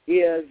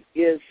is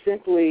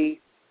simply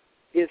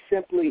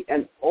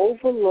an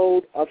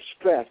overload of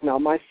stress. Now,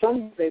 my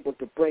son was able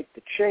to break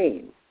the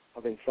chain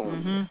of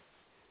insomnia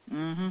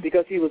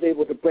because he was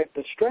able to break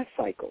the stress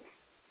cycle.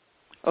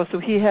 Oh, so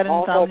he had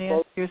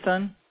insomnia, your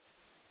son?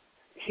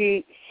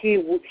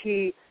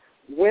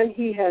 When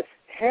he has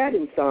had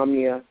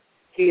insomnia,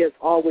 he has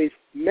always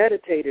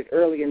meditated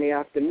early in the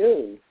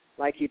afternoon,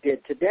 like he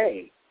did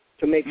today,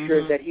 to make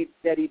sure that he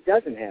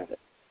doesn't have it.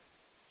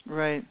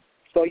 Right.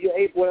 So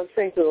what I'm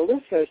saying to the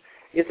listeners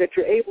is that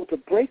you're able to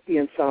break the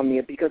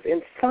insomnia, because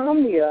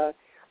insomnia,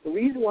 the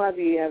reason why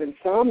we have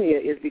insomnia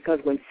is because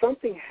when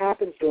something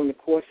happens during the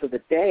course of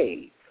the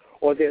day,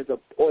 or there's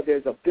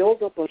a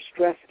buildup of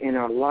stress in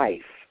our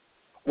life,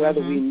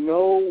 whether we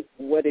know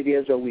what it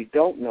is or we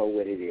don't know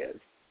what it is,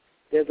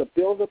 there's a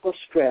buildup of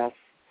stress,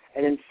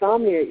 and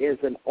insomnia is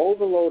an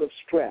overload of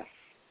stress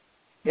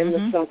in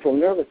the central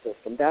nervous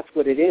system. That's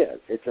what it is.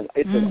 It's an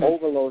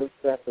overload of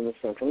stress in the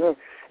central nerve.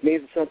 It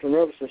means the central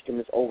nervous system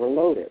is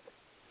overloaded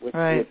with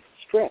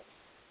stress.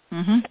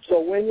 So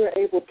when you're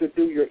able to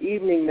do your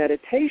evening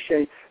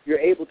meditation, you're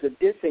able to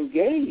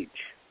disengage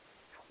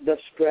the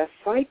stress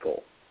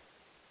cycle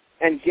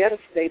and get a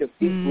state of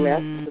deep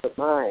rest to the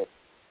mind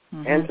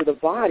and to the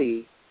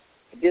body,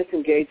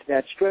 disengage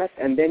that stress,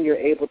 and then you're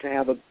able to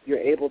have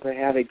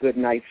a good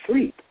night's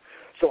sleep.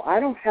 So I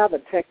don't have a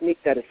technique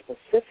that is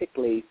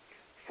specifically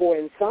for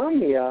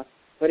insomnia,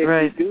 but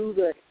if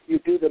you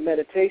do the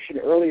meditation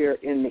earlier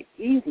in the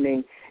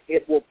evening,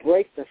 it will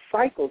break the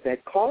cycle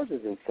that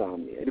causes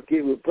insomnia.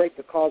 It will break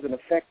the cause and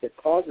effect that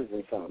causes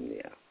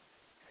insomnia.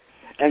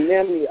 And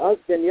then the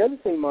other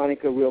thing,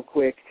 Monica, real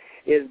quick,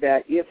 is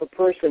that if a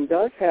person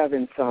does have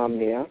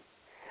insomnia,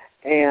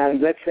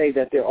 and let's say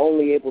that they're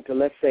only able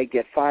to,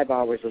 get 5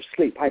 hours of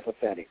sleep,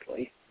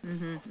 hypothetically,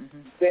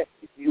 that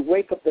you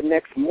wake up the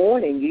next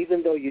morning,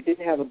 even though you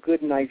didn't have a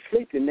good night's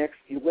sleep,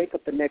 you wake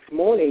up the next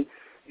morning,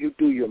 you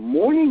do your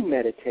morning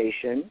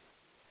meditation,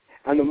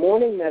 and the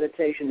morning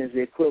meditation is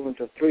the equivalent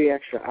of 3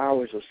 extra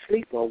hours of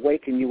sleep while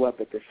waking you up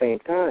at the same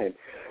time.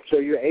 So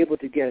you're able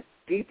to get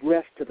deep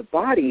rest to the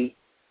body,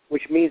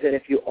 which means that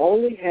if you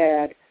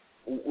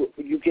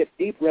get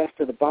deep rest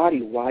to the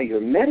body while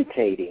you're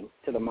meditating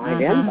to the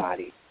mind and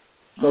body.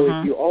 So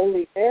if you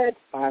only had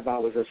 5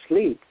 hours of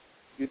sleep,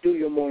 you do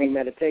your morning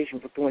meditation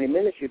for 20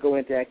 minutes, you go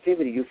into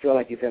activity, you feel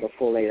like you've had a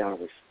full 8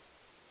 hours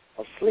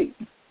asleep.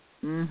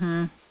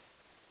 Mm-hmm.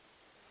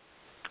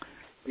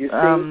 You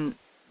see?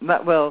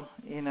 Well,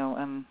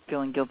 I'm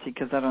feeling guilty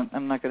because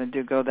I'm not going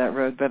to go that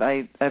road. But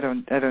I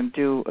don't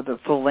do the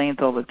full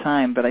length all the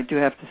time. But I do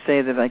have to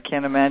say that I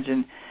can't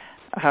imagine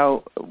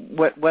how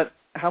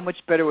much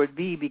better it would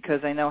be,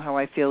 because I know how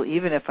I feel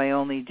even if I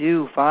only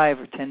do 5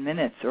 or 10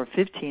 minutes or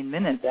 15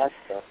 minutes. That's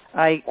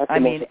the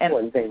most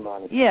important thing,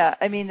 Monica. Yeah,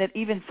 I mean that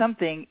even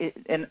something,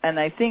 and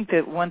I think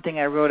that one thing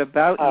I wrote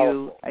about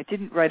you, I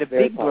didn't write a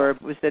big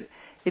blurb, was that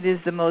it is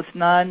the most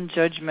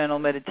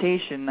non-judgmental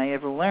meditation I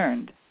ever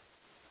learned.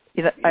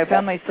 I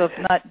found myself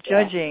not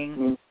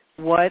judging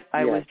what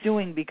I was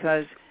doing,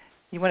 because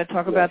you want to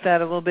talk about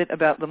that a little bit,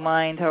 about the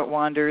mind, how it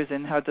wanders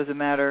and how it doesn't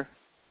matter?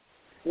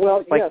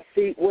 Well,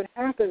 see, what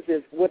happens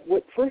is, what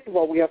first of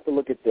all, we have to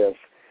look at this,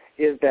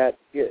 is that,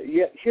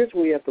 here's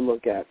what we have to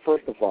look at,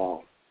 first of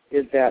all,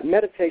 is that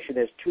meditation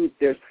has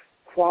there's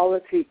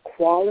quality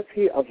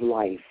of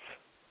life.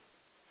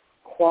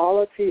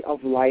 Quality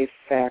of life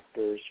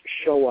factors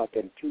show up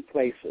in 2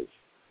 places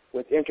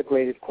with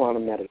integrated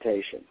quantum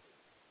meditation.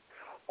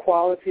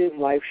 Quality of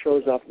life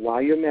shows up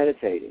while you're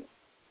meditating.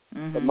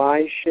 Mm-hmm.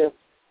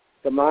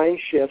 The mind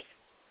shifts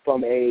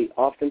from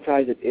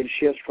oftentimes it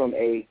shifts from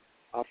a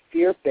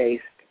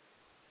fear-based,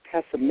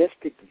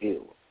 pessimistic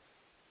view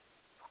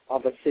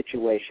of a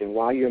situation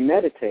while you're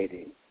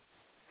meditating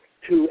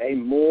to a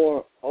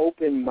more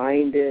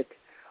open-minded,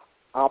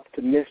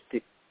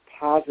 optimistic,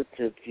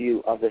 positive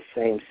view of the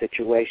same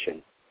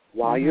situation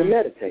while you're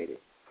meditating.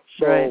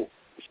 So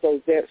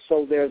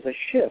there's a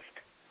shift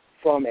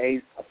from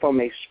a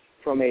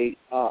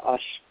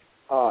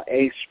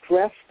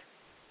stressed,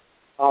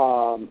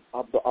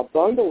 a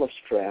bundle of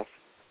stress,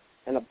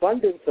 an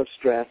abundance of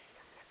stress,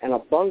 and a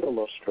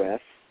bundle of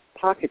stress,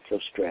 pockets of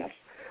stress.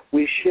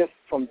 We shift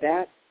from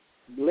that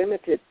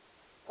limited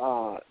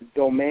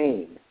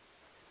domain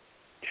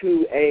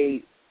to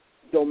a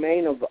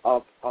domain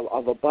of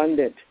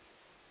abundant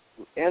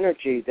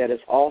energy that is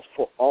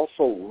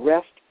also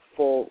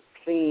restful,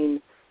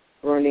 clean,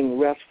 burning,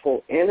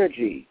 restful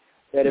energy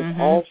that is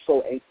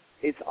also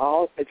it's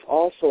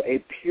also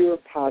a pure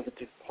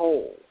positive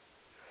pole.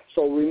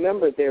 So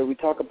remember, we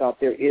talk about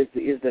there is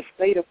the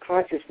state of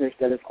consciousness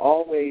that is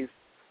always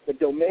the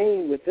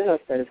domain within us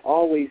that is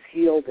always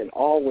healed and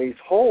always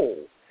whole.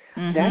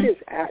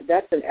 Mm-hmm.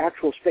 That's an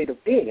actual state of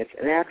being. It's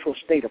an actual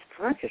state of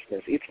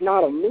consciousness. It's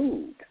not a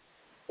mood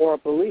or a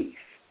belief.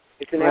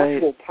 It's an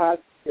actual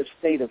positive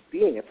state of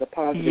being. It's a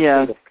positive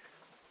state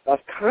of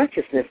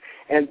consciousness,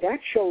 and that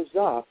shows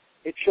up.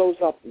 It shows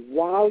up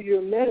while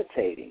you're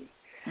meditating,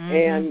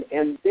 and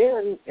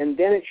then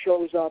it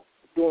shows up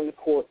during the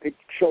course. It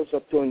shows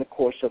up during the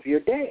course of your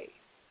day.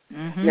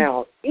 Mm-hmm.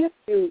 Now,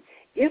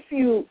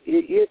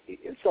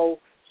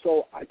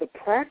 so the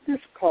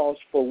practice calls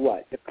for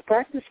what? The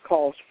practice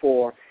calls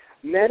for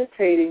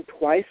meditating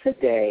twice a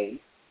day,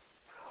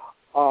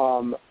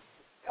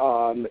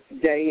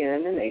 day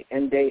in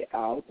and day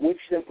out, which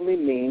simply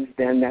means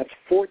then that's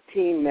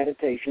 14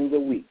 meditations a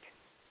week.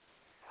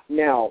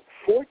 Now,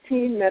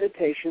 14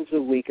 meditations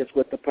a week is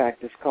what the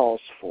practice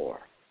calls for,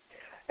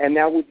 and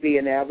that would be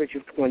an average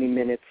of 20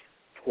 minutes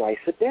twice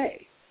a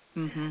day.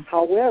 Mm-hmm.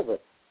 However,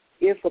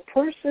 if a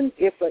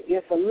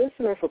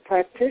listener, if a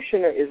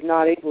practitioner is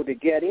not able to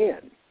get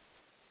in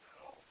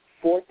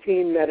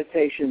 14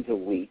 meditations a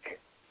week,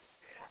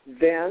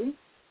 then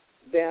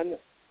the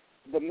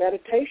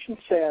meditation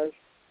says,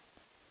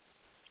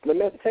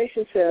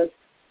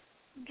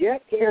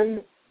 get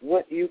in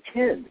what you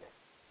can,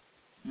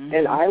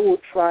 and I will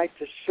try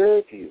to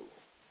serve you.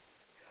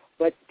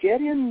 But get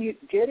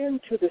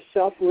into the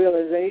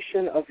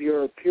self-realization of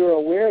your pure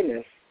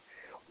awareness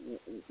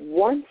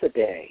once a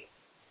day,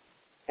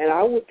 and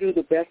I will do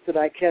the best that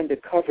I can to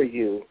cover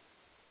you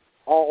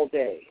all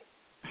day.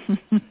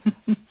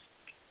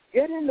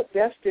 Get in the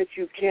best that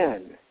you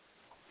can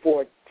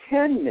for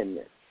 10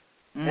 minutes,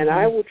 and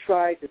I will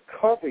try to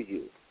cover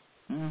you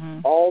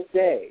all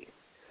day.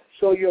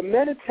 So your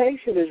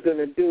meditation is going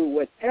to do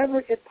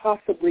whatever it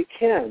possibly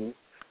can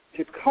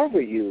to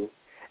cover you,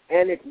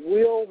 and it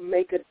will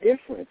make a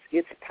difference.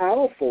 It's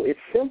powerful. It's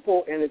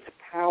simple, and it's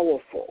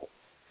powerful.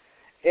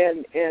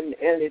 And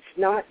it's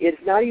not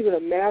even a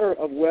matter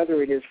of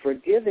whether it is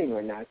forgiving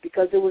or not,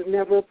 because there was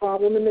never a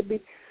problem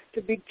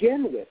to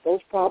begin with.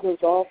 Those problems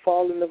all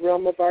fall in the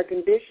realm of our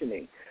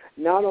conditioning,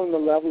 not on the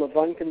level of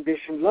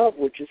unconditioned love,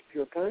 which is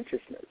pure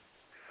consciousness.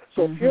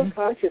 So pure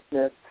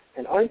consciousness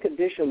and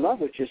unconditioned love,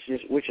 which is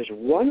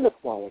one of the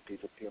qualities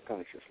of pure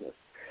consciousness,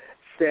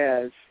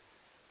 says,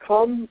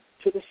 come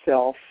to the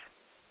self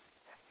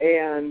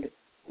and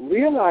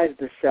realize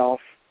the self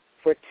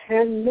for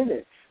 10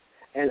 minutes.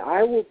 And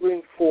I will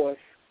bring forth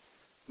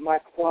my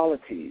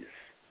qualities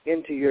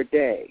into your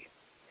day.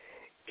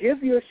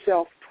 Give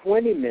yourself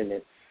 20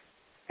 minutes,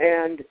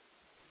 and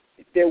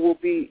there will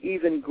be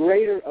even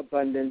greater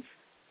abundance,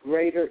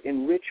 greater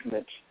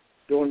enrichment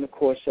during the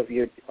course of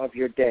your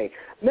day.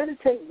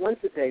 Meditate once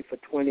a day for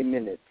 20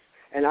 minutes,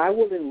 and I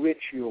will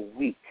enrich your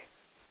week.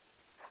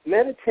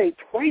 Meditate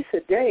twice a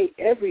day,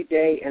 every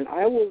day, and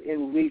I will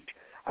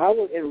I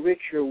will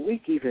enrich your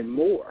week even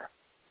more.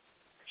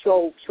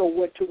 So to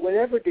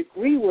whatever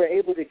degree we're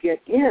able to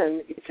get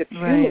in, it's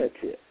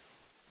accumulative.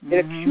 Right.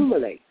 It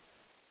accumulates.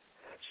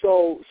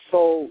 So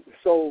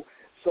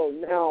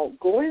now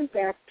going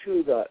back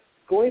to the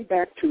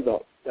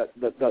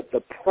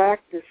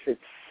practice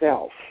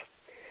itself,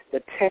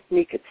 the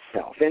technique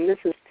itself, and this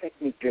is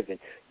technique driven.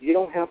 You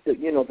don't have to,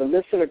 the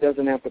listener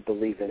doesn't have to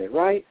believe in it,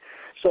 right?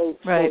 So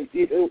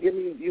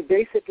you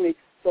basically,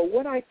 so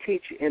what I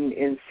teach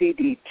in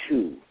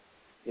CD2,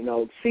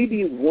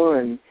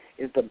 CD1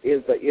 is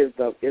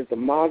the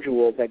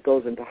module that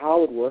goes into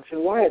how it works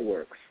and why it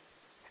works,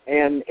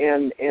 and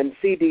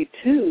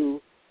CD2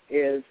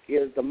 is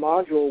the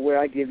module where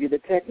I give you the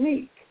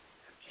technique.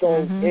 So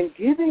in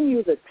giving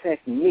you the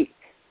technique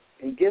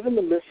and giving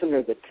the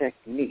listener the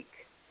technique,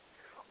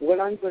 what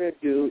I'm going to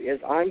do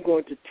is I'm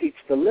going to teach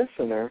the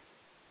listener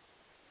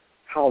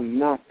how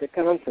not to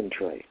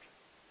concentrate.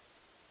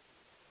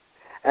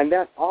 And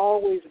that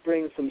always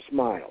brings some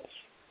smiles.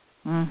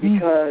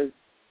 Because,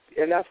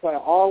 and that's why I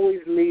always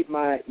lead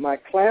my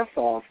class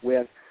off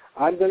with,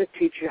 I'm going to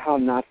teach you how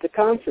not to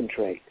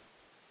concentrate.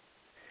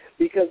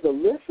 Because the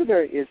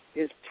listener is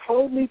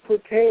totally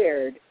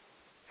prepared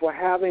for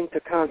having to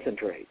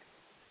concentrate.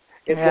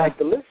 It's like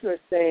the listener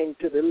saying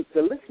to the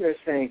listener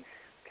saying,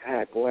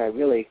 God, boy, I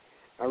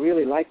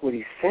really like what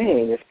he's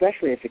saying,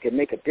 especially if it could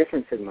make a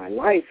difference in my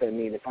life. I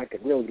mean, if I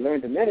could really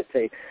learn to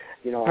meditate,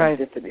 this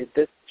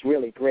is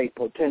really great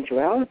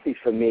potentiality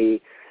for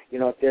me.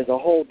 If there's a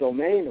whole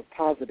domain of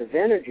positive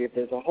energy, if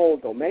there's a whole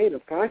domain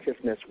of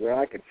consciousness where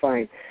I could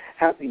find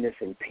happiness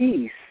and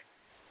peace,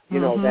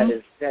 that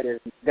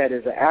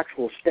is an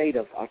actual state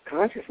of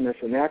consciousness,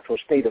 an actual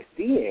state of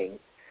being.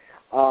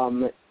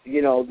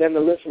 Then the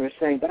listener is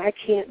saying, but I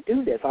can't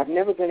do this. I've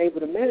never been able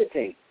to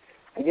meditate.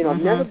 I've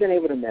never been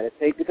able to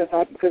meditate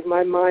because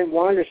my mind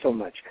wanders so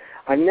much.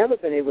 I've never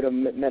been able to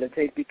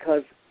meditate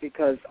because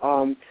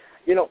I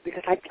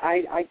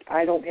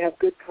don't have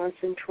good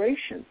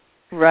concentration.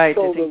 Right.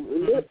 So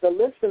the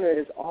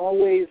listener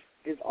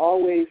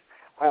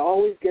I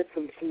always get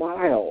some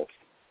smiles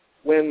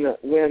when the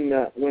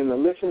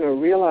listener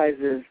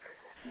realizes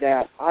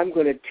that I'm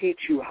going to teach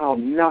you how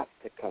not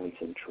to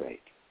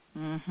concentrate.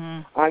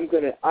 I'm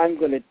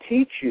going to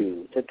teach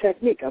you the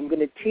technique. I'm going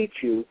to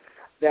teach you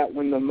that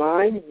when the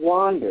mind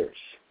wanders,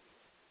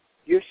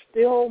 you're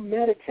still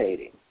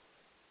meditating.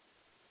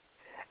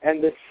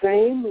 And the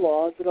same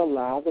laws that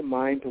allow the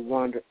mind to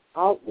wander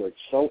outward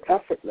so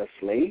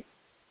effortlessly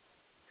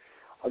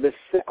are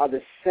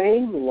the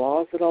same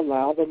laws that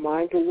allow the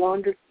mind to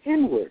wander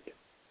inward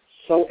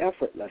so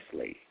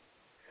effortlessly.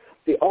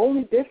 The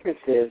only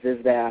difference is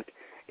that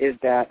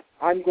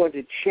I'm going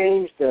to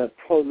change the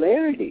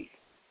polarity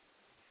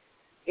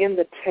in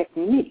the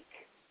technique.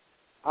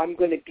 I'm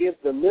going to give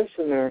the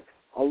listener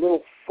a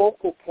little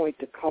focal point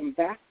to come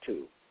back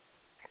to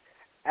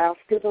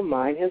after the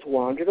mind has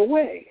wandered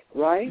away,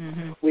 right?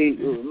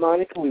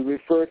 Monica, we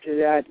refer to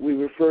that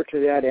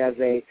as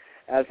a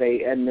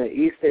in the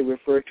East they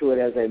refer to it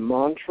as a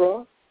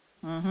mantra,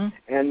 and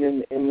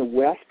in the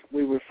West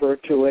we refer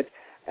to it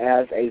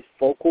as a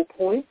focal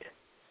point.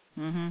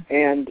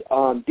 And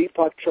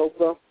Deepak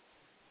Chopra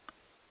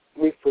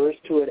refers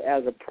to it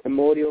as a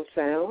primordial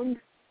sound.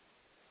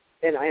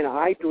 And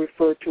I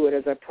refer to it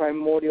as a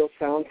primordial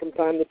sound from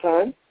time to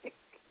time.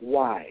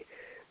 Why?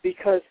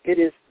 Because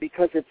it's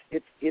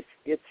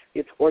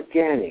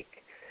organic.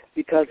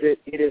 Because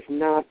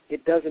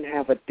it doesn't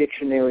have a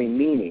dictionary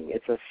meaning.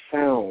 It's a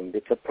sound.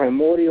 It's a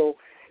primordial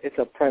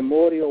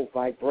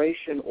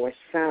vibration or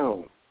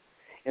sound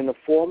in the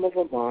form of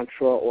a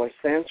mantra or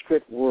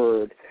Sanskrit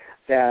word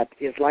that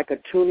is like a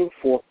tuning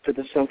fork to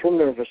the central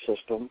nervous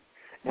system,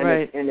 and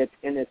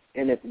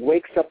it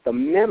wakes up the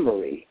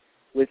memory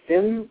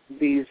within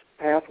these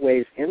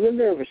pathways in the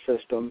nervous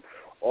system,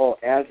 or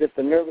as if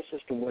the nervous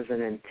system was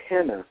an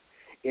antenna.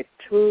 It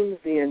tunes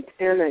the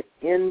antenna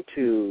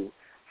into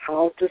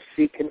how to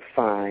seek and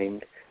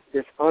find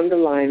this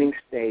underlying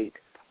state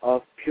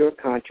of pure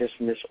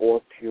consciousness or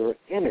pure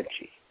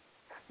energy.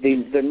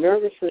 The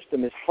nervous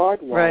system is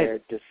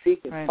hardwired to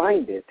seek and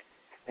find it,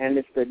 and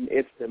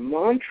it's the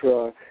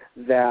mantra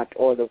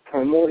or the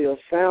primordial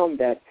sound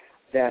that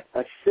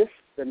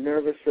assists the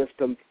nervous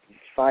system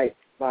by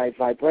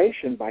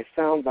vibration, by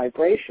sound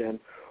vibration,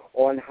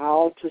 on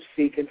how to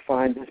seek and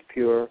find this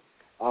pure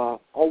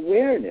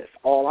awareness.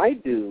 All I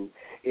do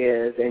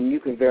is, and you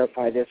can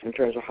verify this in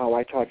terms of how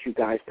I taught you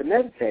guys to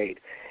meditate,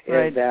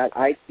 is that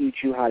I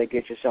teach you how to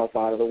get yourself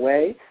out of the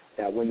way,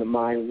 that when the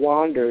mind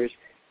wanders,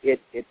 it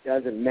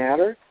doesn't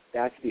matter.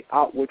 That's the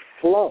outward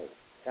flow.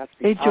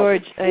 Hey,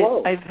 George,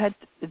 I've had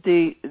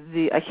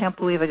I can't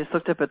believe I just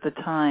looked up at the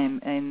time,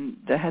 and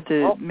I had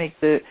to make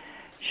the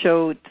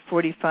show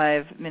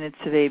 45 minutes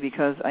today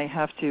because I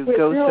have to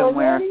go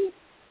somewhere. Already?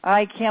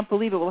 I can't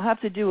believe it. We'll have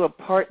to do a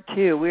part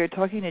 2. We are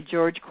talking to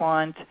George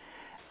Quant,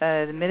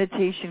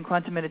 the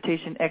quantum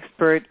meditation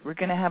expert. We're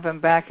going to have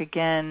him back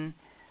again.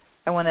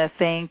 I want to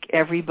thank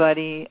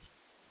everybody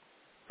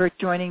for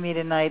joining me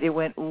tonight. It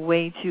went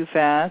way too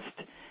fast.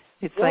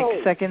 It's like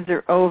seconds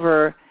are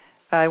over.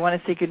 I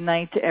want to say good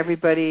night to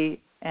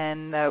everybody,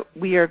 and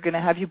we are going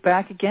to have you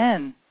back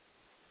again.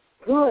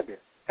 Good.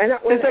 And I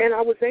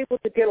was able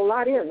to get a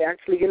lot in.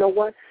 Actually, you know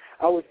what?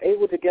 I was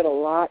able to get a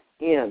lot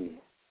in,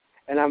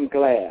 and I'm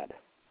glad.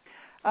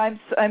 I'm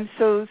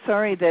so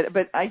sorry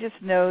but I just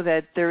know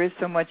that there is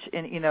so much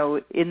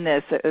in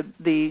this.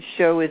 The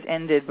show is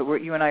ended, but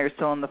you and I are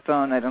still on the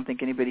phone. I don't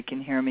think anybody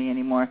can hear me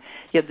anymore.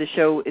 Yeah, the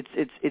show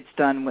it's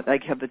done. I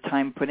have the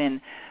time put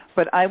in,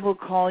 but I will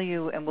call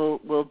you and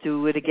we'll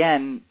do it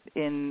again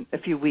in a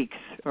few weeks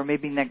or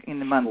maybe in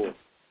the month. Cool.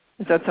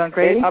 Does that sound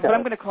great? But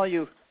I'm going to call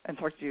you and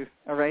talk to you.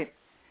 All right.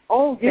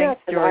 Oh yes,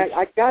 Thanks, George.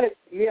 I got it.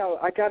 Yeah,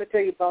 I got to tell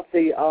you about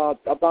the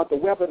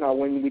webinar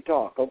when we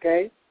talk.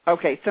 Okay.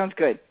 Okay, sounds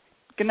good.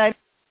 Good night.